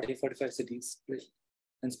about 40, 45 cities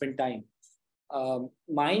and spent time.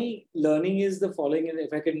 My learning is the following, and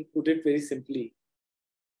if I can put it very simply,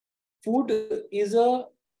 food is a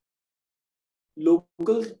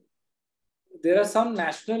local, there are some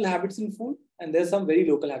national habits in food and there are some very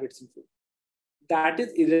local habits in food. That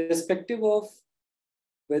is irrespective of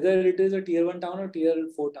whether it is a tier 1 town or tier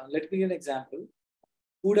 4 town. Let me give you an example.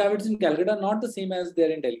 Food habits in Calcutta are not the same as they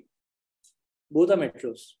are in Delhi. Both are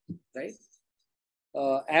metros, right?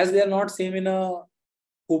 As they are not same in a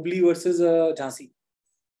Hubli versus a Jhansi.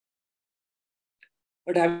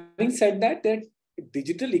 But having said that,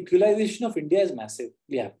 digital equalization of India is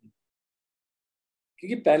massively happening.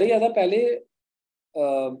 क्योंकि पहले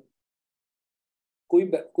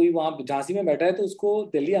कोई वहां झांसी में बैठा है तो उसको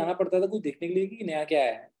दिल्ली आना पड़ता था कुछ देखने के लिए कि नया क्या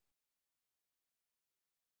है.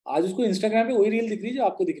 आज उसको इंस्टाग्राम पे वही रील दिख रही है जो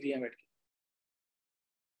आपको दिख रही है बैठ के.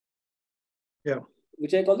 Yeah.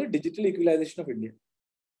 Which I call the digital equalization of India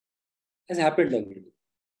has happened already.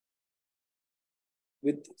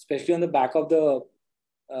 With especially on the back of the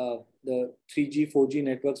 3G, 4G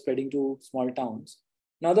network spreading to small towns.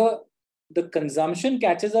 Now the consumption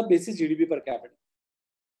catches up basis GDP per capita.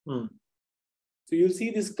 So you'll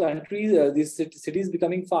see these countries, these cities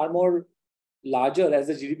becoming far more larger as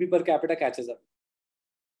the GDP per capita catches up.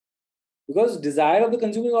 Because desire of the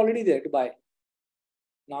consumer is already there to buy.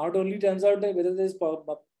 Now it only turns out that whether there's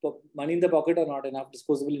money in the pocket or not, enough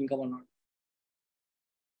disposable income or not.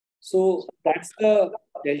 So that's the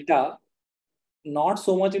delta, not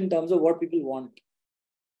so much in terms of what people want.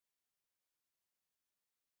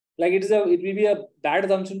 Like it will be a bad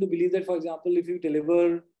assumption to believe that, for example, if you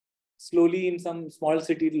deliver slowly in some small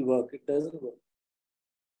city, it will work. It doesn't work.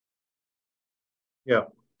 Yeah.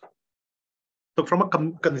 So from a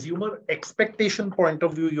consumer expectation point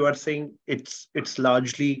of view, you are saying it's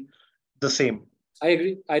largely the same. I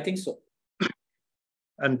agree. I think so.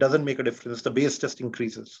 and doesn't make a difference. The base just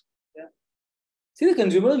increases. Yeah. See, the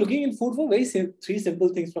consumer is looking in food for three simple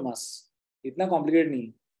things from us. इतना complicated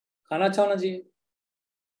नहीं. खाना अच्छा होना चाहिए,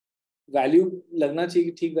 value लगना चाहिए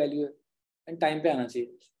कि ठीक value है, and time पे आना चाहिए.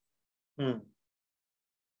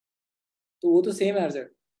 तो वो तो same है हर जगह.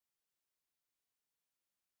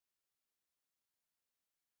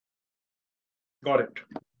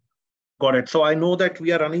 Got it. So I know that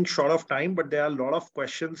we are running short of time, but there are a lot of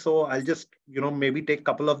questions. So I'll just, maybe take a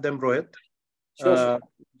couple of them, Rohit. Sure.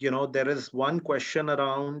 There is one question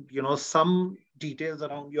around, some details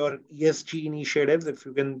around your ESG initiatives. If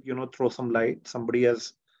you can, throw some light. Somebody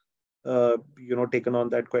has, taken on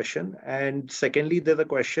that question. And secondly, there's a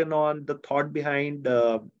question on the thought behind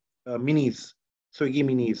minis, Swiggy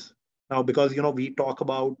minis. Now, because, we talk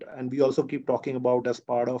about, and we also keep talking about as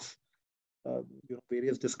part of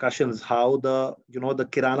various discussions, how the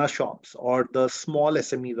kirana shops or the small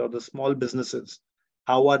SMEs or the small businesses,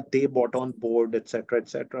 how are they brought on board, etc.,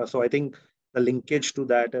 etc. So I think the linkage to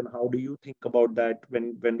that, and how do you think about that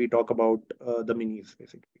when we talk about the minis,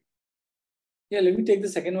 basically? Yeah, let me take the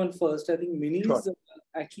second one first. I think minis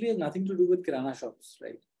actually has nothing to do with kirana shops,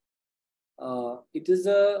 right? It is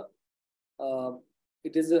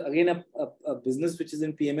again a business which is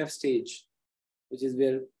in PMF stage, which is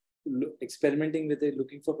where experimenting with it,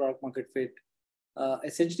 looking for product market fit.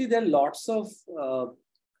 Essentially, there are lots of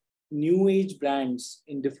new age brands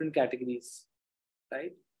in different categories,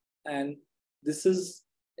 right? And this is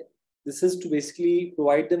to basically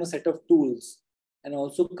provide them a set of tools and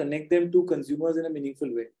also connect them to consumers in a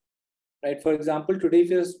meaningful way, right? For example, today,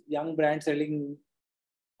 if you're a young brand selling,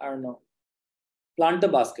 I don't know, planter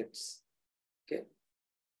baskets, okay,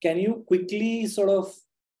 can you quickly sort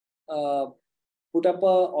of put up a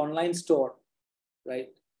online store, right,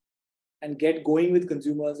 and get going with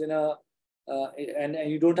consumers in a and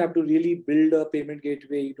you don't have to really build a payment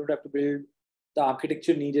gateway. You don't have to build the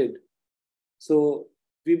architecture needed. So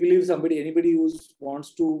we believe anybody who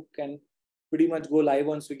wants to can pretty much go live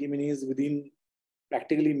on Swiggy Minis within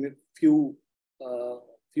practically few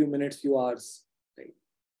minutes, few hours, right?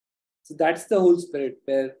 So that's the whole spirit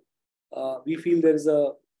where we feel there's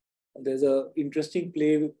a interesting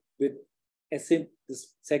play with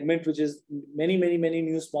this segment, which is many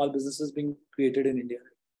new small businesses being created in India.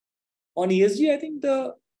 On ESG, I think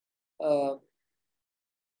the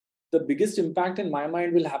biggest impact in my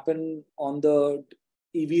mind will happen on the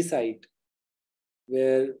EV side,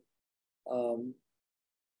 where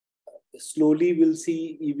slowly we'll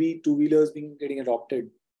see EV two-wheelers getting adopted,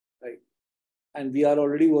 right? And we are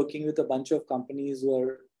already working with a bunch of companies who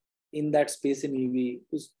are in that space in EV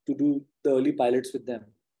to do the early pilots with them.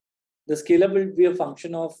 The scale-up will be a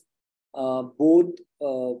function of both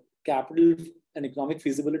capital and economic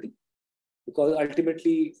feasibility, because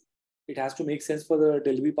ultimately it has to make sense for the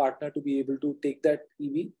delivery partner to be able to take that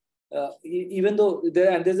EV, even though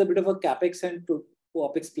there's a bit of a capex and to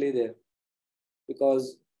opex play there,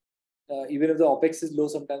 because even if the opex is low,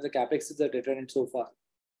 sometimes the capex is a deterrent so far,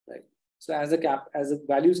 right? So as the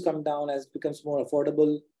values come down, as it becomes more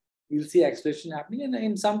affordable, you'll see acceleration happening, and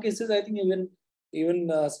in some cases, I think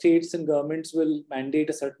even states and governments will mandate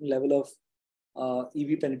a certain level of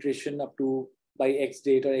EV penetration up to by X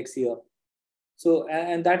date or X year. So,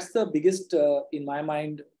 and that's the biggest, in my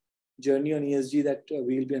mind, journey on ESG that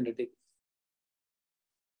we will be undertaking.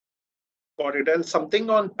 Got it. And something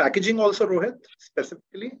on packaging also, Rohit,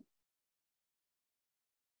 specifically?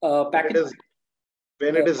 Packaging.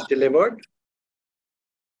 When it is delivered?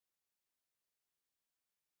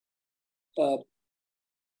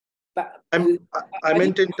 I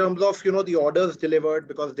meant in terms of, the orders delivered,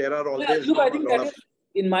 because there are always I think that is,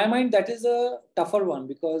 in my mind, that is a tougher one,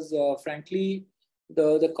 because frankly,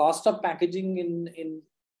 the cost of packaging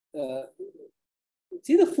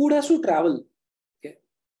see, the food has to travel. Okay.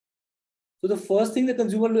 So the first thing the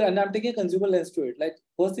consumer, and I'm taking a consumer lens to it, like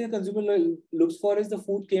first thing the consumer looks for is the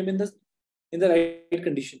food came in the right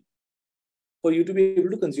condition for you to be able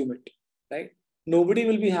to consume it, right? Nobody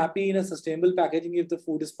will be happy in a sustainable packaging if the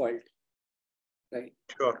food is spoiled, right?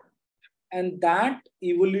 Sure. And that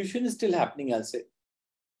evolution is still happening, I'll say,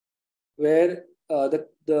 where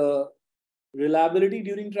the reliability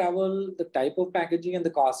during travel, the type of packaging, and the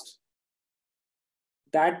cost,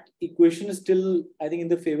 that equation is still, I think, in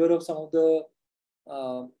the favor of some of the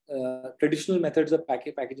traditional methods of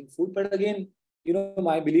packaging food. But again,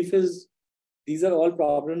 my belief is these are all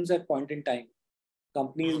problems at point in time.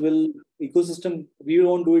 Companies will, ecosystem, we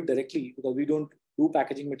won't do it directly because we don't do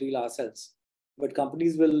packaging material ourselves. But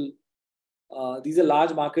companies will, these are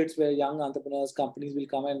large markets where young entrepreneurs, companies will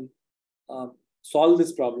come and solve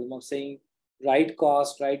this problem of saying right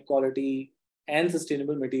cost, right quality, and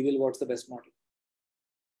sustainable material, what's the best model?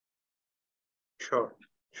 Sure.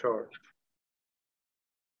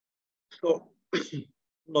 So,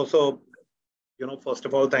 no, so, first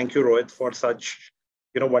of all, thank you, Rohit, for such,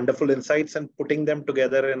 wonderful insights and putting them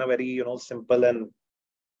together in a very, simple and,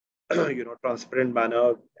 transparent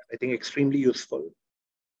manner. I think extremely useful.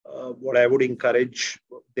 What I would encourage,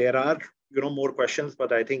 there are, more questions,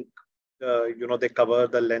 but I think, they cover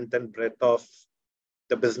the length and breadth of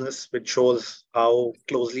the business, which shows how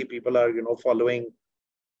closely people are, following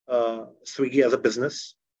Swiggy as a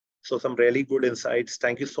business. So some really good insights.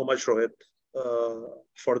 Thank you so much, Rohit,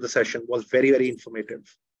 for the session. It was very, very informative.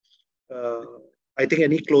 Uh, I think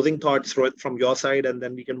any closing thoughts, Rohit, from your side, and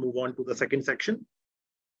then we can move on to the second section.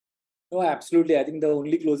 No, absolutely. I think the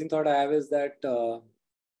only closing thought I have is that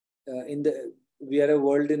we are a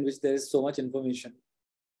world in which there is so much information.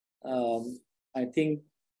 I think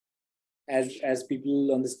as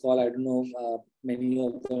people on this call, I don't know, many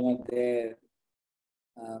of them are there.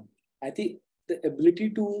 I think the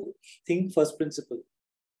ability to think first principle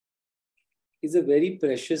is a very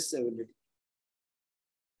precious ability.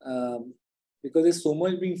 Because there's so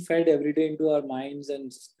much being fed every day into our minds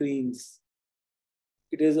and screens.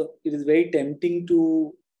 It is very tempting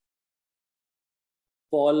to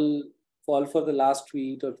fall for the last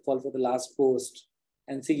tweet or fall for the last post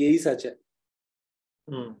and say yahi sach hai.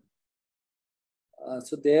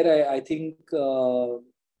 So there I think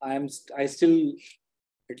I still,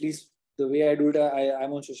 at least the way I do it,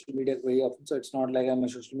 I'm on social media very often, so it's not like I'm a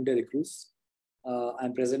social media recluse.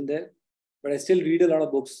 I'm present there, but I still read a lot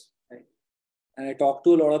of books, right? And I talk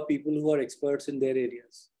to a lot of people who are experts in their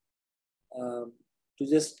areas, to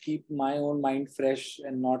just keep my own mind fresh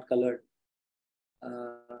and not colored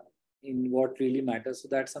in what really matters. So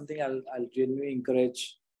that's something I'll genuinely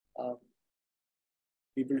encourage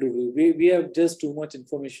people to do. We have just too much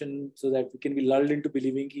information so that we can be lulled into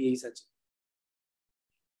believing ki yahi sach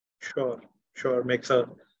hai. Sure. Makes a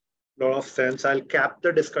lot of sense. I'll cap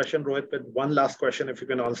the discussion, Rohit, with one last question, if you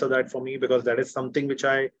can answer that for me, because that is something which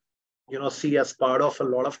I, see as part of a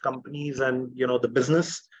lot of companies and, the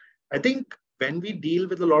business. I think when we deal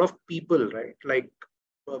with a lot of people, right, like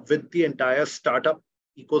with the entire startup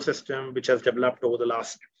ecosystem, which has developed over the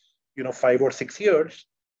last, 5 or 6 years,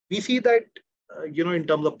 we see that, in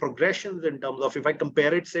terms of progressions, in terms of, if I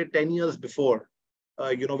compare it, say 10 years before,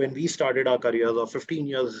 when we started our careers, or 15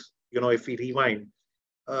 years, if we rewind,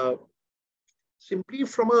 simply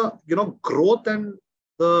from a, growth and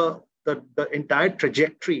the entire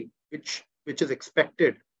trajectory, which is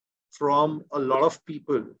expected from a lot of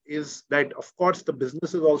people, is that, of course, the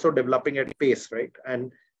business is also developing at pace, right? And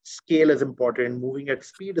scale is important, moving at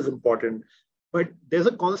speed is important. But there's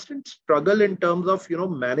a constant struggle in terms of,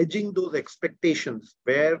 managing those expectations,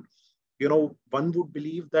 where, one would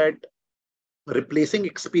believe that replacing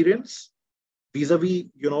experience vis-a-vis,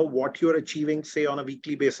 what you're achieving, say, on a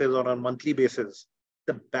weekly basis or on a monthly basis,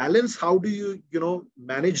 the balance, how do you,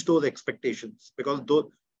 manage those expectations? Because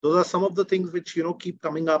those are some of the things which, keep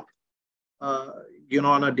coming up,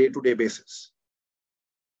 on a day-to-day basis.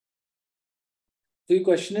 So your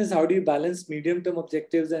question is, how do you balance medium-term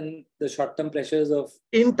objectives and the short-term pressures of...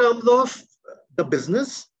 In terms of the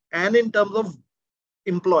business and in terms of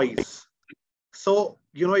employees. So,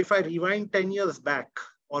 if I rewind 10 years back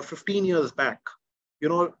or 15 years back,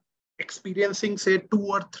 experiencing, say, 2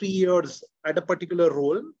 or 3 years at a particular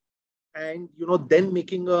role, and, then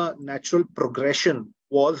making a natural progression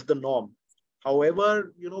was the norm.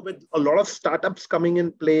 However, with a lot of startups coming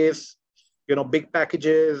in place, big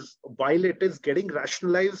packages, while it is getting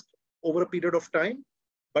rationalized over a period of time,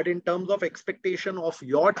 but in terms of expectation of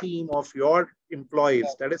your team, of your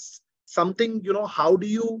employees, that is something, how do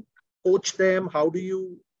you coach them? How do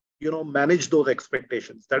you, manage those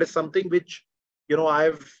expectations? That is something which,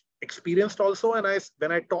 I've experienced also. And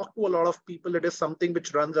when I talk to a lot of people, it is something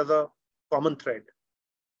which runs as a common thread.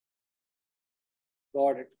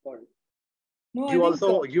 Got it. No,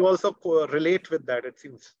 you also relate with that, it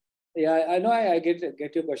seems. Yeah, I know. I get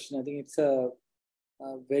your question. I think it's a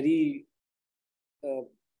very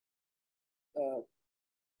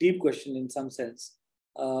deep question in some sense.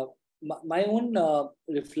 My own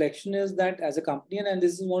reflection is that as a company, and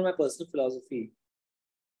this is one of my personal philosophy,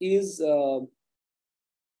 is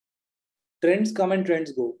trends come and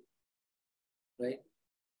trends go, right?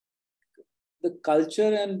 The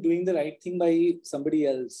culture and doing the right thing by somebody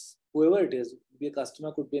else, whoever it is, could be a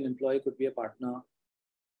customer, could be an employee, could be a partner,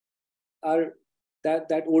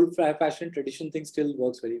 that old fashioned tradition thing still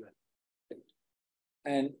works very well. Right?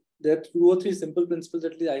 And there are 2 or 3 simple principles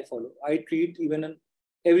that I follow. I treat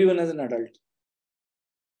everyone as an adult.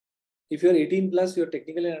 if you're 18 plus, you're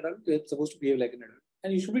technically an adult, you're supposed to behave like an adult.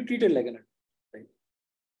 And you should be treated like an adult. Right?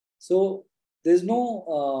 So there's no,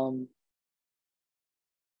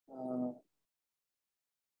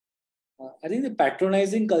 I think the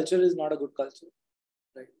patronizing culture is not a good culture.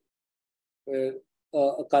 Right? Where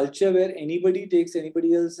a culture where anybody takes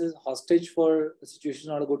anybody else as hostage for a situation is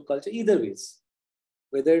not a good culture, either ways,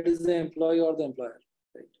 whether it is the employee or the employer.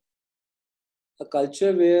 Right? A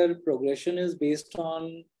culture where progression is based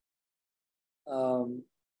on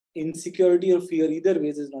insecurity or fear, either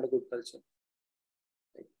ways, is not a good culture.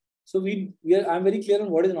 Right? So I'm very clear on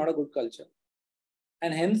what is not a good culture,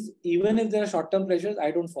 and hence, even if there are short-term pressures,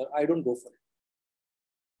 I don't go for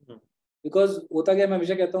it. Because होता क्या, मैं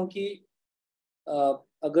हमेशा कहता हूँ कि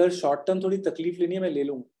अगर short term थोड़ी तकलीफ लेनी है मैं ले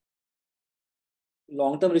लूँगा,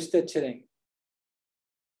 लॉन्ग टर्म रिश्ते अच्छे रहेंगे.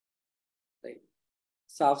 राइट?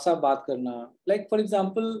 साफ साफ बात करना. Like for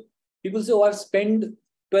example, people say, oh, I've spent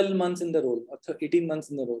 12 months in the role or 18 months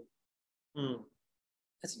in the role.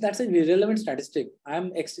 That's an irrelevant statistic.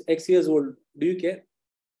 I'm X years old. Do you care?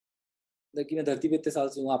 कि मैं धरती पे इतने साल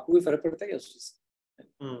से हूँ, आपको कोई फर्क पड़ता है क्या उस चीज से?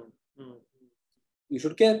 You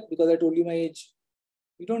should care because I told you my age.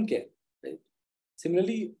 You don't care. Right?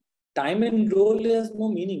 Similarly, time in role has no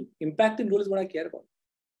meaning. Impact in role is what I care about.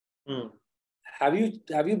 Have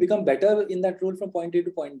you become better in that role from point A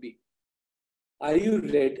to point B? Are you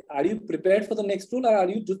ready? Are you prepared for the next role, or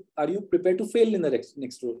are you prepared to fail in the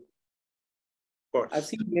next role? Of course. I've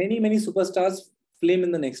seen many superstars flame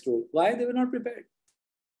in the next role. Why? They were not prepared.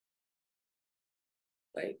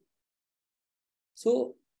 Right?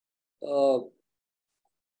 So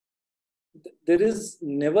there is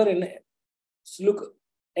never look,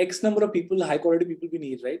 X number of people, high quality people we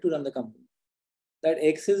need, right, to run the company. That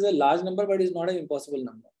X is a large number, but it's not an impossible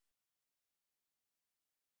number.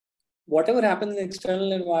 Whatever happens in the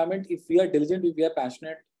external environment, if we are diligent, if we are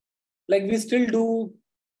passionate, like we still do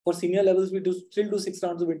for senior levels, we still do 6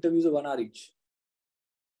 rounds of interviews of 1 hour each.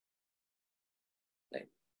 Like,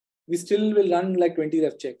 we still will run like 20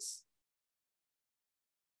 ref checks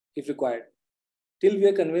if required, till we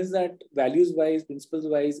are convinced that values-wise,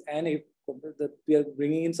 principles-wise, and if that we are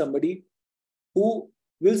bringing in somebody who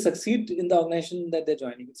will succeed in the organization that they're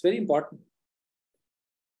joining. It's very important.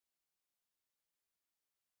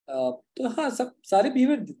 तो हाँ, सब सारे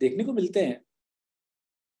behaviour देखने को मिलते हैं,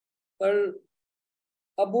 पर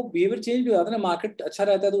अब वो बिहेवियर चेंज भी हो जाता है ना. मार्केट अच्छा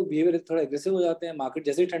रहता है तो बिहेवियर थोड़ा एग्रेसिव हो जाते हैं, मार्केट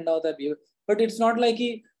जैसे ही ठंडा होता है behaviour. But it's not like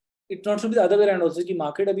कि it's not should be the other way around also कि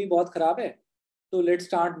मार्केट अभी बहुत खराब है तो let's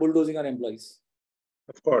start bulldozing our employees.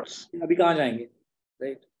 Of course, अभी कहाँ जाएंगे,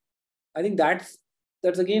 right? I think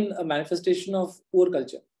that's again a manifestation of poor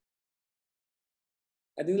culture.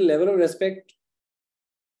 I think the level of respect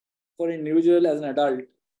for an individual as an adult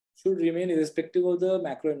should remain irrespective of the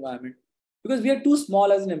macro environment, because we are too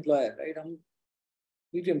small as an employer, right?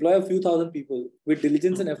 We employ a few thousand people. With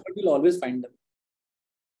diligence and effort, we'll always find them.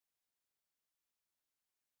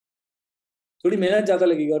 थोड़ी मेहनत ज्यादा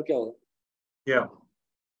लगेगी और क्या होगा? Yeah.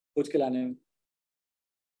 कुछ के लाने में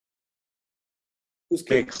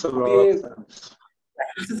उसके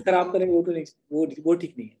प्रैक्टिसेस खराब करेंगे, वो तो नहीं, वो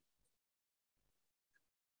ठीक नहीं है.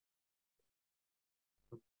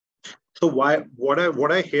 So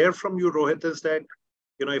what I hear from you, Rohit, is that,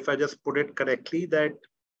 you know, if I just put it correctly, that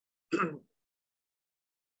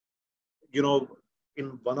you know,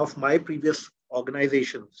 in one of my previous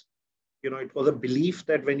organizations, you know, it was a belief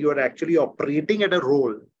that when you are actually operating at a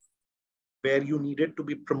role where you needed to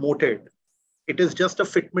be promoted, it is just a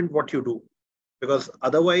fitment what you do, because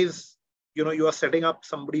otherwise, you know, you are setting up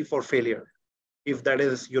somebody for failure if that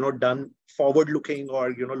is, you know, done forward looking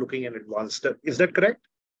or, you know, looking in advance. Is that correct?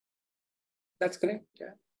 That's correct.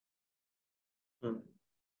 Yeah.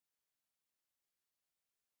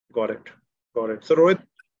 Got it. So Rohit,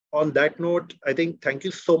 on that note, I think thank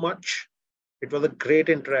you so much. It was a great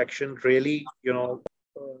interaction. Really, you know,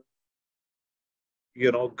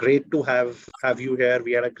 great to have you here.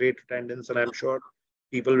 We had a great attendance, and I'm sure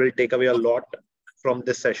people will take away a lot from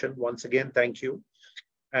this session. Once again, thank you.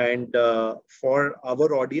 And for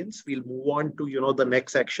our audience, we'll move on to, you know, the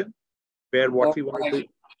next section where what we want to do.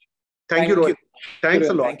 Thank you, Rohit. Thanks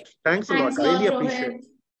a lot. Thanks a lot. I really appreciate it.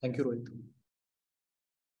 Thank you, Rohit.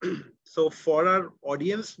 So for our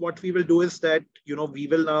audience, what we will do is that, you know, we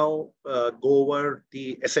will now go over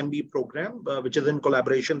the SMB program, which is in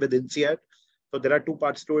collaboration with INSEAD. So there are 2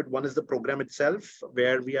 parts to it. One is the program itself,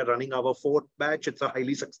 where we are running our 4th batch. It's a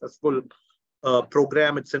highly successful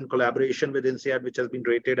program. It's in collaboration with INSEAD, which has been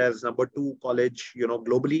rated as #2 college, you know,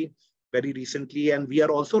 globally very recently. And we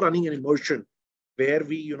are also running an immersion where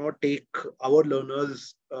we, you know, take our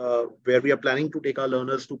learners, where we are planning to take our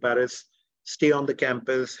learners to Paris stay on the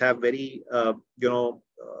campus, have very, a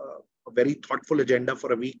very thoughtful agenda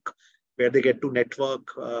for a week where they get to network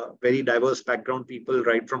very diverse background people,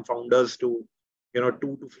 right from founders to, 2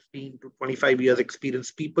 to 15 to 25 years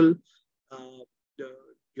experienced people. Uh,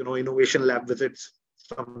 Innovation lab visits,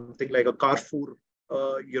 something like a Carrefour,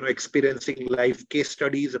 experiencing life case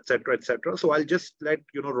studies, etc., etc. So I'll just let,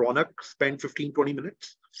 Ronak spend 15-20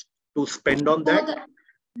 minutes to spend on that.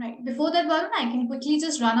 Before that, Varun, I can quickly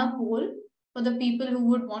just run a poll for the people who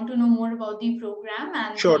would want to know more about the program.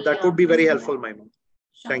 And sure, that would be very helpful, Maima.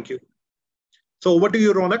 Sure. Thank you. So over to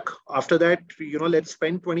you, Ronak. After that, let's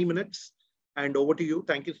spend 20 minutes and over to you.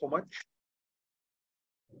 Thank you so much.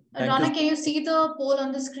 Ronak, can you see the poll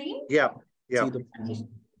on the screen? Yeah.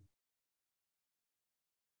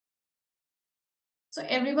 So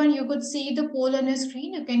everyone, you could see the poll on your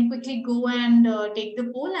screen. You can quickly go and take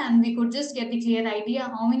the poll, and we could just get the clear idea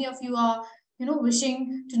how many of you are,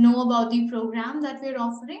 wishing to know about the program that we're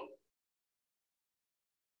offering.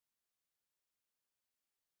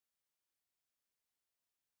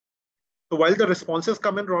 So while the responses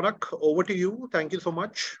come in, Ronak, over to you. Thank you so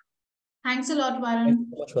much. Thanks a lot, Varun. Thank you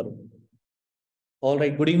so much, Varun. All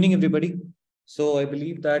right. Good evening, everybody. So I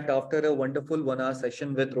believe that after a wonderful 1-hour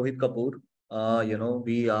session with Rohit Kapoor,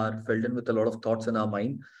 we are filled in with a lot of thoughts in our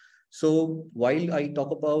mind. So while I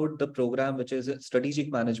talk about the program, which is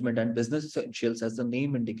strategic management and business essentials, as the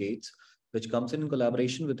name indicates, which comes in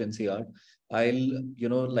collaboration with NCR,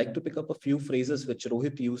 I'll, like to pick up a few phrases which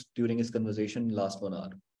Rohit used during his conversation last 1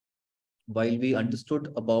 hour. While we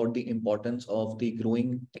understood about the importance of the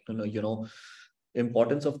growing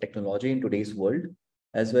importance of technology in today's world,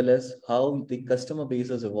 as well as how the customer base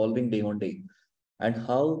is evolving day on day, and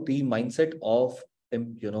how the mindset of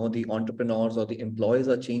the entrepreneurs or the employees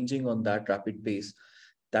are changing on that rapid pace.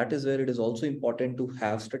 That is where it is also important to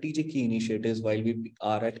have strategic key initiatives while we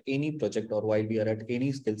are at any project or while we are at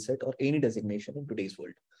any skill set or any designation in today's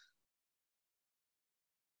world.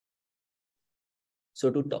 So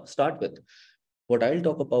to start with, what I'll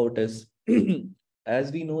talk about is,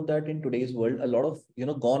 as we know that in today's world, a lot of,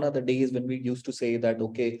 gone are the days when we used to say that,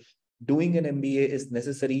 okay, doing an MBA is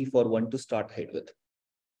necessary for one to start ahead with.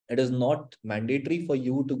 It is not mandatory for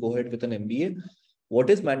you to go ahead with an MBA. What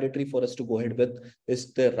is mandatory for us to go ahead with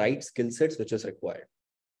is the right skill sets which is required.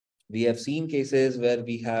 We have seen cases where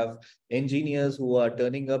we have engineers who are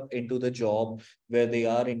turning up into the job where they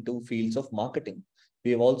are into fields of marketing. We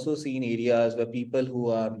have also seen areas where people who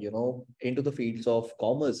are, into the fields of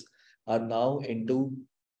commerce are now into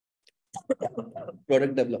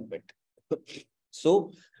product development.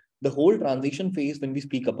 So the whole transition phase, when we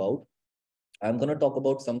speak about, I'm going to talk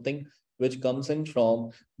about something which comes in from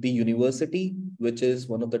the university, which is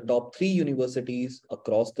one of the top 3 universities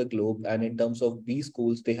across the globe. And in terms of these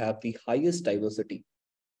schools, they have the highest diversity.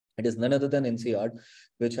 It is none other than NCR,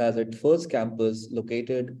 which has its first campus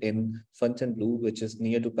located in Fontainebleau, which is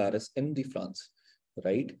near to Paris in the France,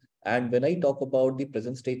 right? And when I talk about the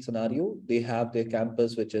present state scenario, they have their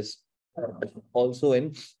campus, which is also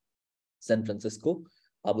in San Francisco,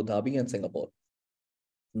 Abu Dhabi, and Singapore.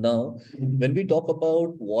 Now, when we talk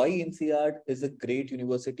about why NCR is a great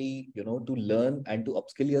university, to learn and to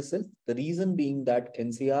upskill yourself, the reason being that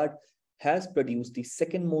NCR has produced the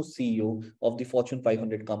second most CEO of the Fortune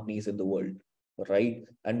 500 companies in the world, right?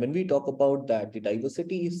 And when we talk about that, the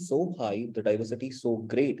diversity is so high, the diversity is so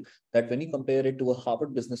great that when you compare it to a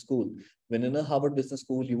Harvard Business School, when in a Harvard Business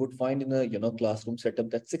School, you would find in a classroom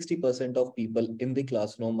setup that 60% of people in the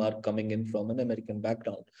classroom are coming in from an American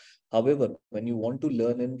background. However, when you want to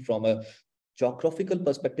learn in from a geographical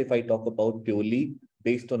perspective, I talk about purely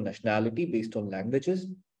based on nationality, based on languages,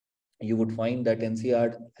 you would find that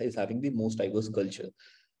NCR is having the most diverse culture.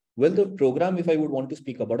 Well, the program, if I would want to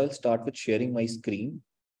speak about, I'll start with sharing my screen.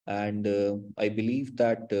 And I believe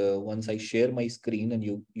that once I share my screen and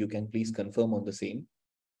you can please confirm on the same.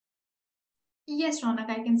 Yes, Ronak,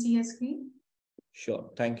 I can see your screen. Sure.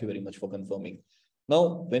 Thank you very much for confirming.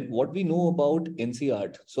 Now, what we know about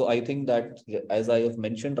NCR, so I think that as I have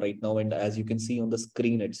mentioned right now, and as you can see on the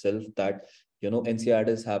screen itself, that NCR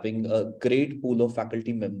is having a great pool of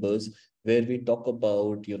faculty members where we talk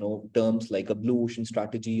about terms like a blue ocean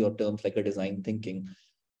strategy or terms like a design thinking.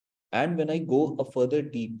 And when I go a further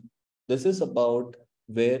deep, this is about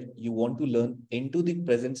where you want to learn into the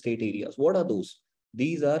present state areas. What are those?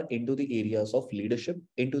 These are into the areas of leadership,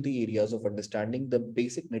 into the areas of understanding the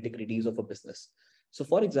basic nitty-gritties of a business. So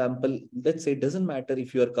for example, let's say it doesn't matter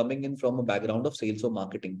if you are coming in from a background of sales or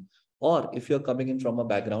marketing, or if you're coming in from a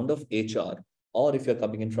background of HR, or if you're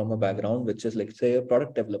coming in from a background which is like say a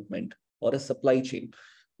product development or a supply chain,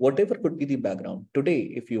 whatever could be the background.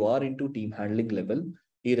 Today, if you are into team handling level,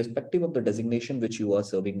 irrespective of the designation which you are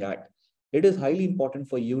serving at. It is highly important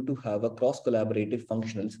for you to have a cross-collaborative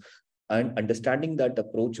functionals and understanding that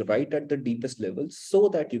approach right at the deepest level so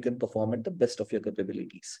that you can perform at the best of your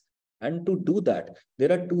capabilities. And to do that,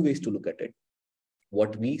 there are two ways to look at it.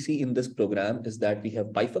 What we see in this program is that we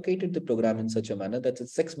have bifurcated the program in such a manner that it's a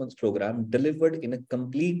 6 months program delivered in a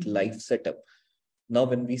complete life setup. Now,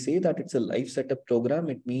 when we say that it's a life setup program,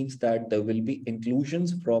 it means that there will be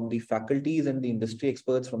inclusions from the faculties and the industry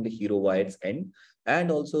experts from the Hero Wired's end. And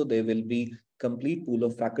also there will be complete pool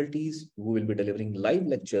of faculties who will be delivering live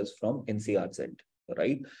lectures from NCR's end,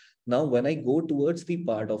 right? Now, when I go towards the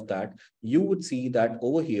part of that, you would see that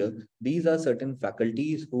over here, these are certain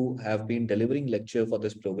faculties who have been delivering lecture for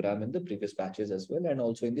this program in the previous batches as well, and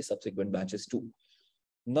also in the subsequent batches too.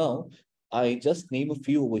 Now, I just name a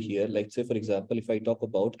few over here. Like say, for example, if I talk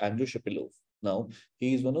about Andrew Shapilov. Now,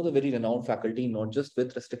 he is one of the very renowned faculty, not just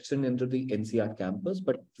with restriction into the NCR campus,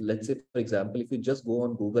 but let's say, for example, if you just go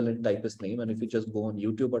on Google and type his name, and if you just go on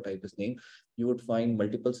YouTube or type his name, you would find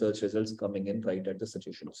multiple search results coming in right at the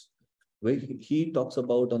suggestions, where he talks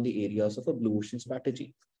about on the areas of a blue ocean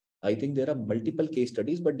strategy. I think there are multiple case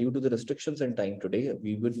studies, but due to the restrictions and time today,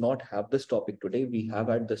 we would not have this topic today. We have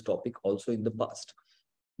had this topic also in the past.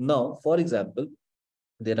 Now, for example,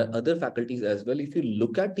 there are other faculties as well. If you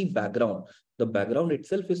look at the background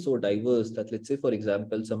itself is so diverse that, let's say, for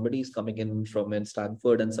example, somebody is coming in from an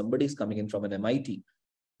Stanford and somebody is coming in from an MIT.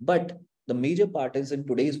 But the major part is in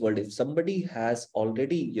today's world, if somebody has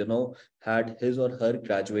already, had his or her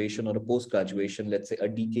graduation or a post-graduation, let's say a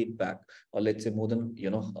decade back, or let's say more than,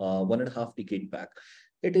 1.5 decade back,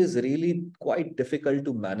 it is really quite difficult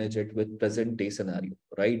to manage it with present day scenario,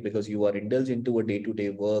 right? Because you are indulged into a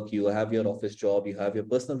day-to-day work, you have your office job, you have your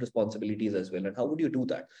personal responsibilities as well. And how would you do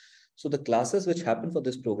that? So the classes which happen for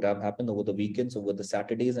this program happen over the weekends, over the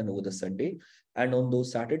Saturdays and over the Sunday. And on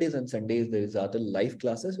those Saturdays and Sundays, there is other live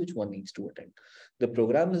classes which one needs to attend. The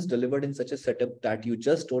program is delivered in such a setup that you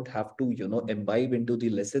just don't have to, imbibe into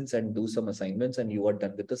the lessons and do some assignments and you are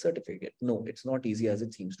done with the certificate. No, it's not easy as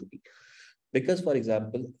it seems to be. Because, for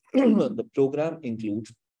example, the program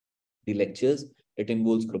includes the lectures, it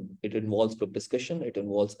involves group discussion, it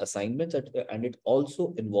involves assignments, and it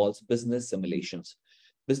also involves business simulations.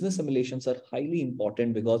 Business simulations are highly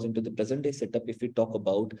important because into the present day setup, if we talk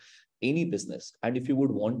about any business, and if you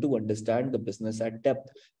would want to understand the business at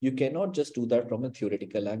depth, you cannot just do that from a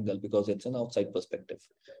theoretical angle because it's an outside perspective.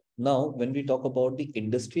 Now, when we talk about the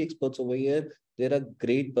industry experts over here, there are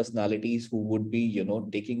great personalities who would be,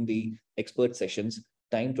 taking the expert sessions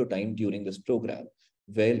time to time during this program.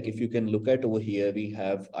 Well, if you can look at over here, we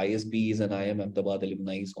have ISBs and IIM Ahmedabad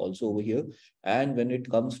alumni also over here. And when it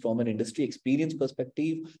comes from an industry experience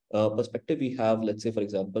perspective, we have, let's say, for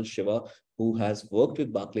example, Shiva, who has worked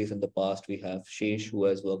with Barclays in the past. We have Shesh, who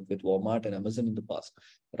has worked with Walmart and Amazon in the past,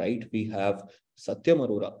 right? We have Satyam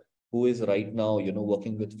Arora, who is right now,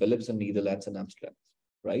 working with Philips in Netherlands and Amsterdam,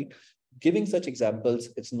 right? Giving such examples,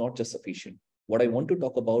 it's not just sufficient. What I want to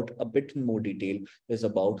talk about a bit in more detail is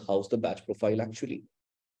about how's the batch profile actually.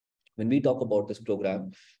 When we talk about this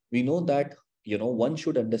program, we know that, one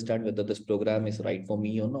should understand whether this program is right for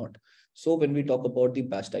me or not. So when we talk about the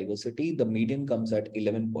batch diversity, the median comes at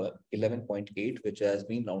 11.8, which has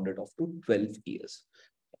been rounded off to 12 years,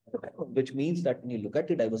 which means that when you look at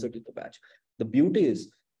the diversity of the batch, the beauty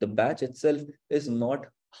is the batch itself is not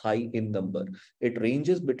high in number. It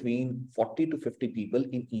ranges between 40 to 50 people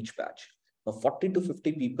in each batch. Now, 40 to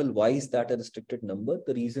 50 people, why is that a restricted number?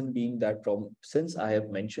 The reason being that since I have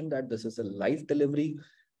mentioned that this is a live delivery,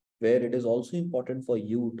 where it is also important for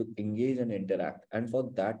you to engage and interact. And for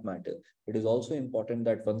that matter, it is also important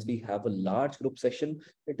that once we have a large group session,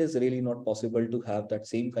 it is really not possible to have that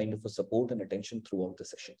same kind of a support and attention throughout the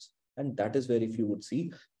sessions. And that is where, if you would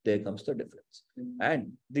see, there comes the difference.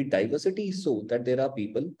 And the diversity is so that there are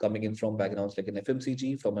people coming in from backgrounds like an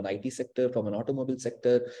FMCG, from an IT sector, from an automobile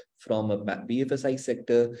sector, from a BFSI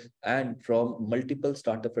sector, and from multiple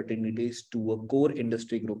startup fraternities to a core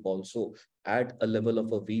industry group also at a level of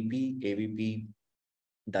a VP, AVP,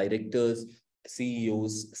 directors,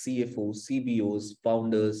 CEOs, CFOs, CBOs,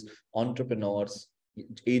 founders, entrepreneurs,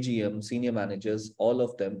 AGM, senior managers, all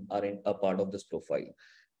of them are in a part of this profile.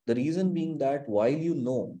 The reason being that while you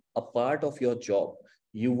know a part of your job,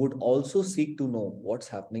 you would also seek to know what's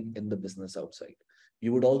happening in the business outside.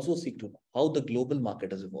 You would also seek to know how the global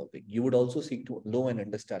market is evolving. You would also seek to know and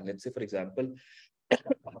understand. Let's say, for example,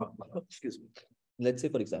 excuse me. Let's say,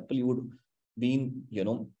 for example, you would be,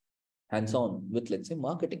 hands-on with, let's say,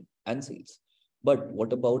 marketing and sales. But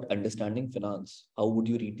what about understanding finance? How would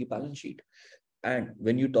you read the balance sheet? And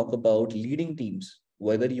when you talk about leading teams,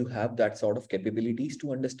 whether you have that sort of capabilities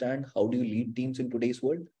to understand how do you lead teams in today's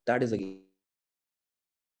world, that is again.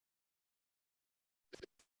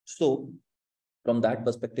 So from that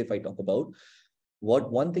perspective, I talk about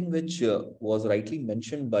what one thing which was rightly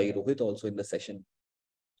mentioned by Rohit also in the session,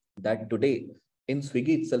 that today in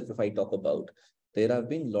Swiggy itself, if I talk about, there have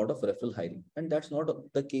been a lot of referral hiring. And that's not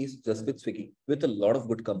the case just with Swiggy, with a lot of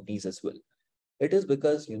good companies as well. It is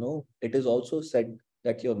because, it is also said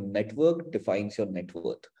that your network defines your net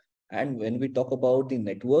worth. And when we talk about the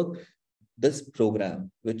network, this program,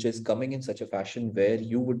 which is coming in such a fashion where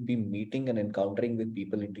you would be meeting and encountering with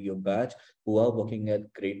people into your batch who are working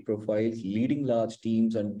at great profiles, leading large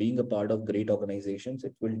teams, and being a part of great organizations,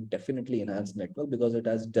 it will definitely enhance network because it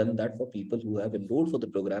has done that for people who have enrolled for the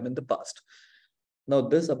program in the past. Now,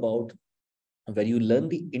 this about where you learn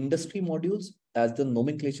the industry modules, as the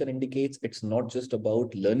nomenclature indicates, it's not just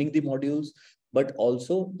about learning the modules, but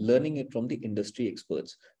also learning it from the industry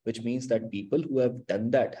experts, which means that people who have done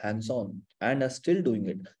that hands-on and are still doing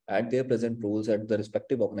it at their present roles at the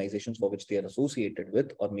respective organizations for which they are associated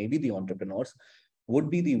with, or maybe the entrepreneurs, would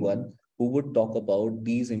be the one who would talk about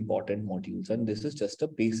these important modules. And this is just a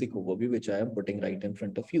basic overview, which I am putting right in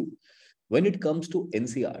front of you. When it comes to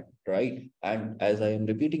NCR, right? And as I am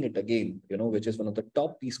repeating it again, which is one of the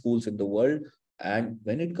top P schools in the world. And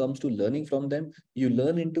when it comes to learning from them, you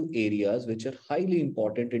learn into areas which are highly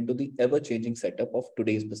important into the ever-changing setup of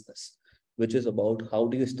today's business, which is about how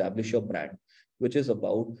do you establish your brand, which is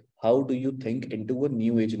about how do you think into a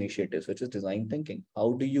new age initiatives, which is design thinking.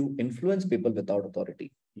 How do you influence people without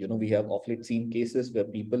authority? We have of late seen cases where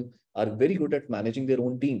people are very good at managing their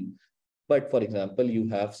own team, but for example, you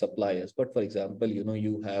have suppliers, but for example,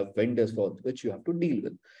 you have vendors for which you have to deal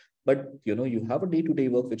with. But you have a day-to-day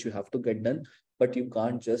work which you have to get done, but you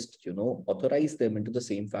can't just authorize them into the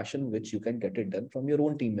same fashion which you can get it done from your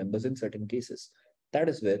own team members in certain cases. That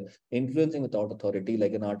is where influencing without authority,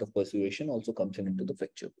 like an art of persuasion, also comes into the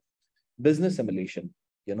picture. Business simulation,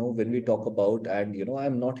 when we talk about, and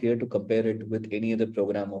I'm not here to compare it with any other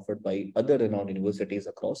program offered by other renowned universities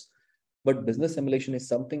across, but business simulation is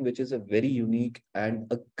something which is a very unique and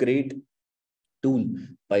a great tool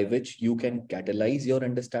by which you can catalyze your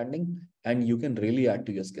understanding and you can really add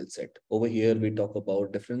to your skill set. Over here, we talk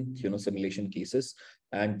about different, simulation cases,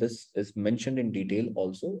 and this is mentioned in detail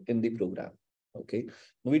also in the program. Okay.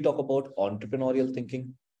 Now we talk about entrepreneurial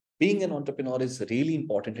thinking. Being an entrepreneur is really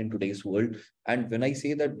important in today's world. And when I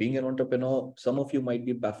say that being an entrepreneur, some of you might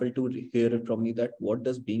be baffled to hear it from me that what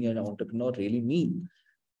does being an entrepreneur really mean?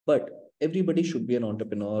 But everybody should be an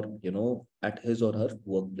entrepreneur, at his or her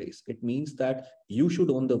workplace. It means that you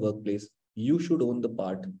should own the workplace. You should own the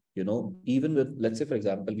part, even with, let's say, for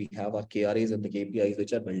example, we have our KRAs and the KPIs,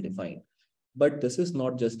 which are well defined. But this is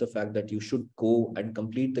not just the fact that you should go and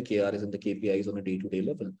complete the KRAs and the KPIs on a day-to-day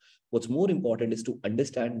level. What's more important is to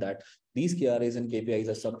understand that these KRAs and KPIs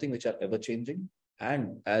are something which are ever changing.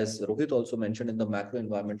 And as Rohit also mentioned, in the macro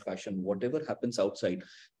environment fashion, whatever happens outside,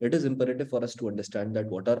 it is imperative for us to understand that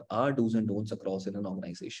what are our do's and don'ts across in an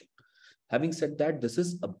organization. Having said that, this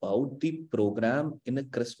is about the program in a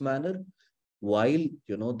crisp manner. While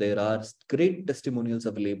there are great testimonials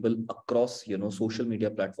available across social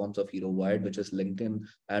media platforms of Hero Wired, which is LinkedIn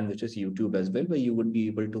and which is YouTube as well, where you would be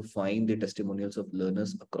able to find the testimonials of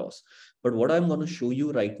learners across. But what I'm going to show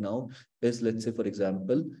you right now is, let's say, for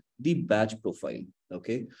example, the badge profile.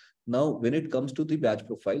 Okay. Now, when it comes to the badge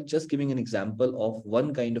profile, just giving an example of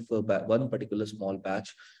one kind of one particular small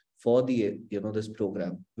batch for the this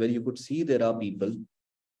program, where you could see there are people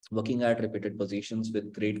working at reputed positions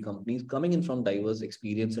with great companies coming in from diverse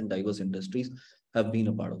experience and diverse industries have been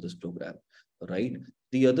a part of this program, right?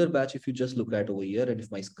 The other batch, if you just look at over here, and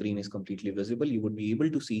if my screen is completely visible, you would be able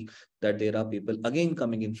to see that there are people again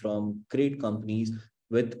coming in from great companies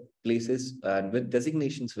with places and with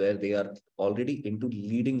designations where they are already into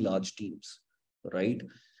leading large teams, right?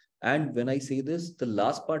 And when I say this, the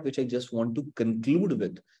last part, which I just want to conclude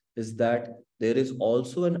with, is that there is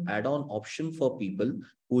also an add-on option for people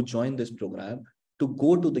who join this program to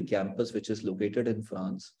go to the campus, which is located in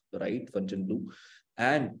France, right? Fontainebleau.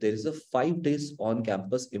 And there is a 5 days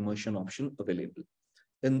on-campus immersion option available.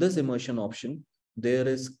 In this immersion option, there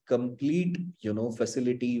is complete,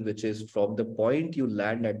 facility, which is from the point you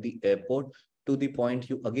land at the airport to the point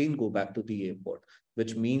you again go back to the airport,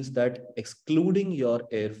 which means that excluding your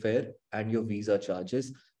airfare and your visa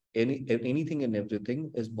charges, anything and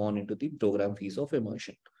everything is borne into the program fees of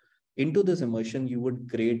immersion. Into this immersion, you would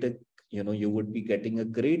create a you would be getting a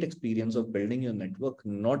great experience of building your network,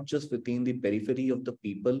 not just within the periphery of the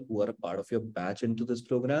people who are a part of your batch into this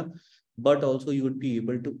program, but also you would be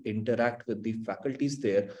able to interact with the faculties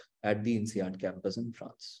there at the INSEAD campus in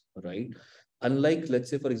France, right? Unlike, let's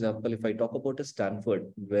say, for example, if I talk about a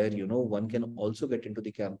Stanford, where, one can also get into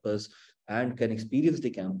the campus and can experience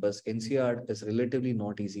the campus, INSEAD is relatively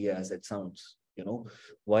not easy as it sounds.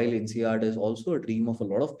 While INSEAD is also a dream of a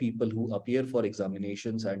lot of people who appear for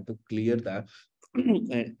examinations and to clear that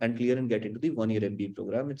and clear and get into the 1-year MBA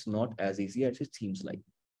program, it's not as easy as it seems like.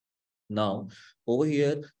 Now, over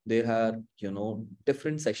here, there are,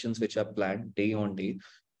 different sessions which are planned day on day,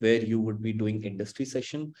 where you would be doing industry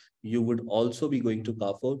session. You would also be going to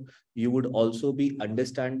CAFO. You would also be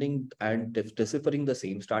understanding and deciphering the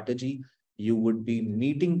same strategy. You would be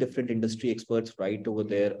meeting different industry experts right over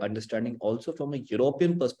there, understanding also from a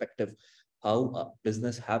European perspective how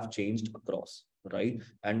business have changed across, right?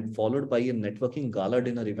 And followed by a networking gala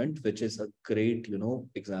dinner event, which is a great,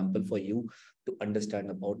 example for you to understand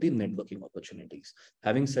about the networking opportunities.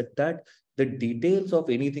 Having said that, the details of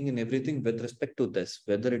anything and everything with respect to this,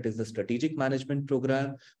 whether it is the strategic management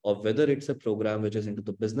program or whether it's a program which is into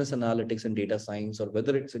the business analytics and data science, or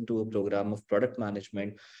whether it's into a program of product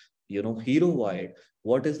management, Hero Wired,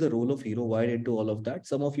 what is the role of Hero Wired into all of that?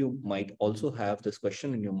 Some of you might also have this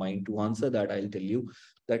question in your mind. To answer that, I'll tell you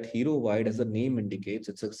that Hero Wired, as the name indicates,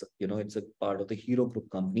 it's a part of the Hero Group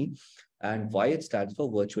company, and why it stands for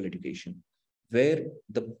virtual education, where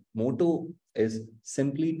the motto is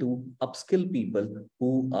simply to upskill people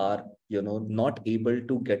who are, not able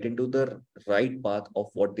to get into the right path of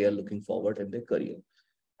what they are looking forward in their career.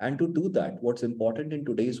 And to do that, what's important in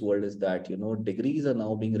today's world is that, degrees are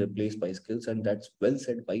now being replaced by skills, and that's well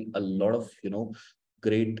said by a lot of,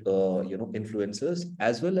 great, influencers,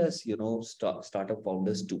 as well as, startup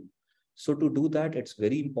founders too. So to do that, it's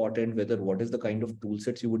very important whether what is the kind of tool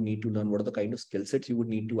sets you would need to learn, what are the kind of skill sets you would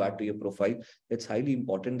need to add to your profile. It's highly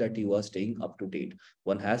important that you are staying up to date.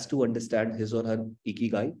 One has to understand his or her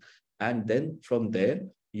ikigai, and then from there,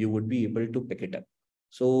 you would be able to pick it up.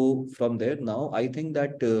 So from there now, I think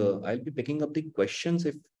that I'll be picking up the questions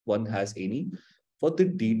if one has any. For the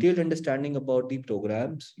detailed understanding about the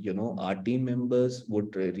programs, our team members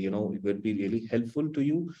would, would be really helpful to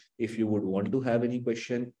you. If you would want to have any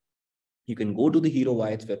question, you can go to the Hero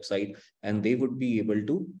Wired's website and they would be able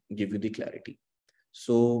to give you the clarity.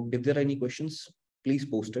 So if there are any questions, please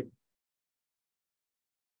post it.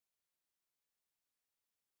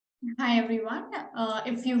 Hi, everyone.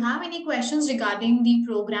 If you have any questions regarding the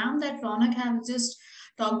program that Ronak has just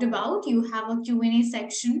talked about, you have a Q&A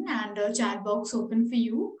section and a chat box open for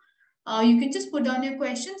you. You can just put down your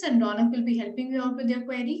questions and Ronak will be helping you out with your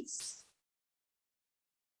queries.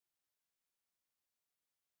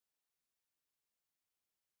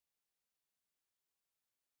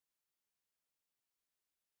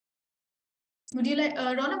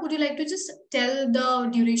 Ronak, would you like to just tell the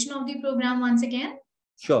duration of the program once again?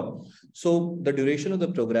 Sure. So the duration of the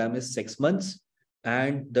program is 6 months.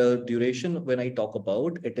 And the duration, when I talk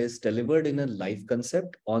about, it is delivered in a live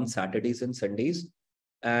concept on Saturdays and Sundays.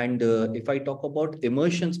 And if I talk about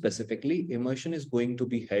immersion specifically, immersion is going to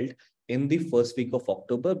be held in the first week of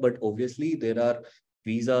October. But obviously, there are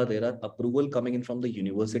approval coming in from the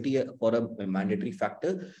university for a mandatory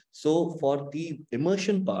factor. So for the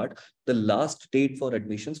immersion part, the last date for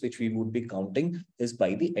admissions, which we would be counting, is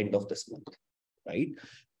by the end of this month. Right.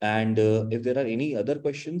 And if there are any other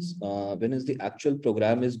questions, when is the actual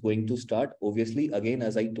program is going to start? Obviously, again,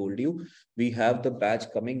 as I told you, we have the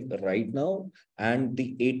batch coming right now, and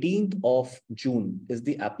the 18th of June is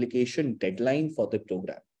the application deadline for the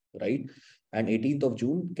program, right? And 18th of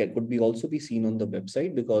June could be also be seen on the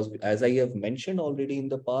website, because as I have mentioned already in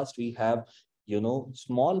the past, we have,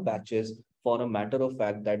 small batches for a matter of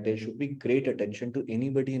fact that there should be great attention to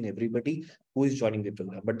anybody and everybody who is joining the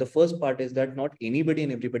program. But the first part is that not anybody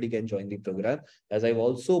and everybody can join the program. As I've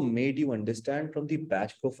also made you understand from the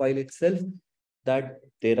batch profile itself, that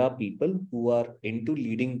there are people who are into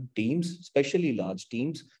leading teams, especially large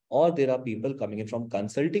teams, or there are people coming in from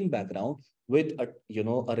consulting background with a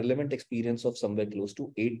relevant experience of somewhere close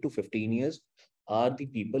to 8 to 15 years are the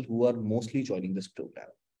people who are mostly joining this program.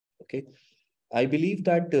 Okay. I believe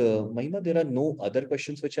that, Mahima, there are no other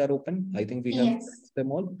questions which are open. I think we have Yes. them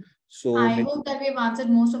all. So I hope that we've answered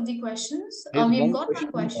most of the questions. We've got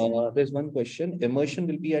one question. There's one question. Immersion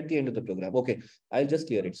will be at the end of the program. Okay, I'll just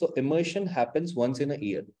clear it. So immersion happens once in a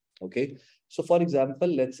year. Okay. So for example,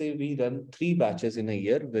 let's say we run 3 batches in a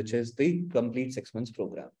year, which is the complete 6 months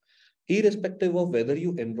program. Irrespective of whether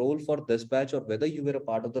you enroll for this batch or whether you were a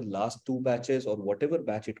part of the last 2 batches or whatever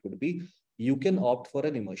batch it could be, you can opt for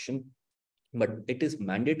an immersion but it is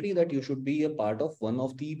mandatory that you should be a part of one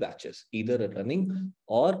of the batches, either a running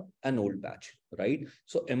or an old batch, right?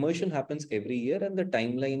 So immersion happens every year, and the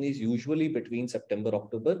timeline is usually between September,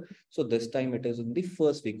 October. So this time it is in the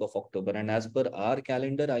first week of October. And as per our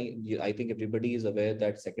calendar, I think everybody is aware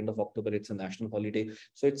that 2nd of October, it's a national holiday.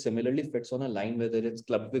 So it similarly fits on a line whether it's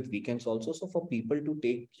clubbed with weekends also. So for people to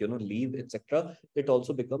take, leave, etc., it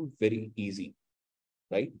also becomes very easy,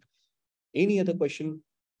 right? Any other question?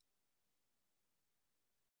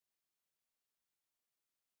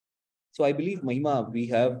 So I believe, Mahima,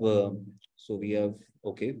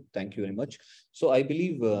 okay, thank you very much. So I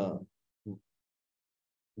believe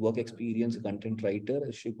work experience, content writer,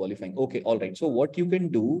 is she qualifying? Okay, all right. So what you can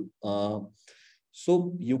do,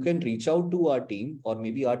 so you can reach out to our team, or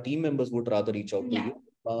maybe our team members would rather reach out to you,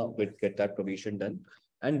 with get that provision done.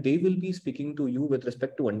 And they will be speaking to you with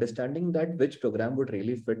respect to understanding that which program would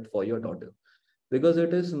really fit for your daughter. Because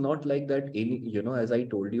it is not like that any, as I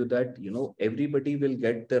told you that, everybody will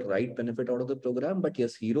get the right benefit out of the program. But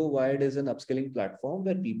yes, Hero Wired is an upskilling platform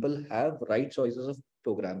where people have right choices of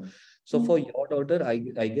program. So for your daughter,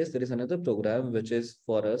 I guess there is another program which is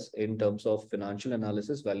for us in terms of financial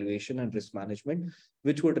analysis, valuation, and risk management,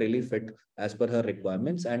 which would really fit as per her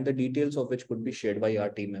requirements, and the details of which could be shared by our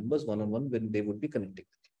team members one-on-one when they would be connecting.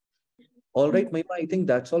 All right, Mahima, I think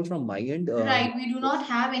that's all from my end. Right, we do not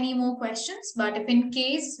have any more questions, but if in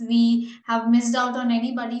case we have missed out on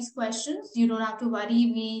anybody's questions, you don't have to worry.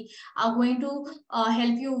 We are going to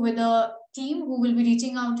help you with a team who will be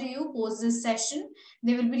reaching out to you post this session.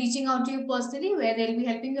 They will be reaching out to you personally, where they'll be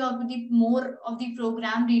helping you out with the more of the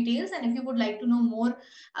program details. And if you would like to know more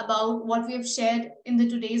about what we have shared in the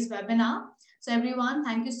today's webinar. So everyone,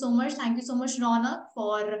 thank you so much. Thank you so much, Ronak,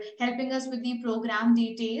 for helping us with the program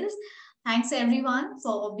details. Thanks everyone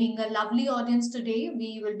for being a lovely audience today.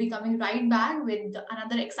 We will be coming right back with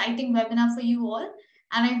another exciting webinar for you all.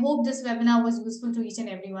 And I hope this webinar was useful to each and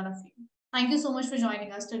every one of you. Thank you so much for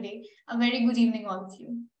joining us today. A very good evening, all of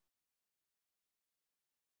you.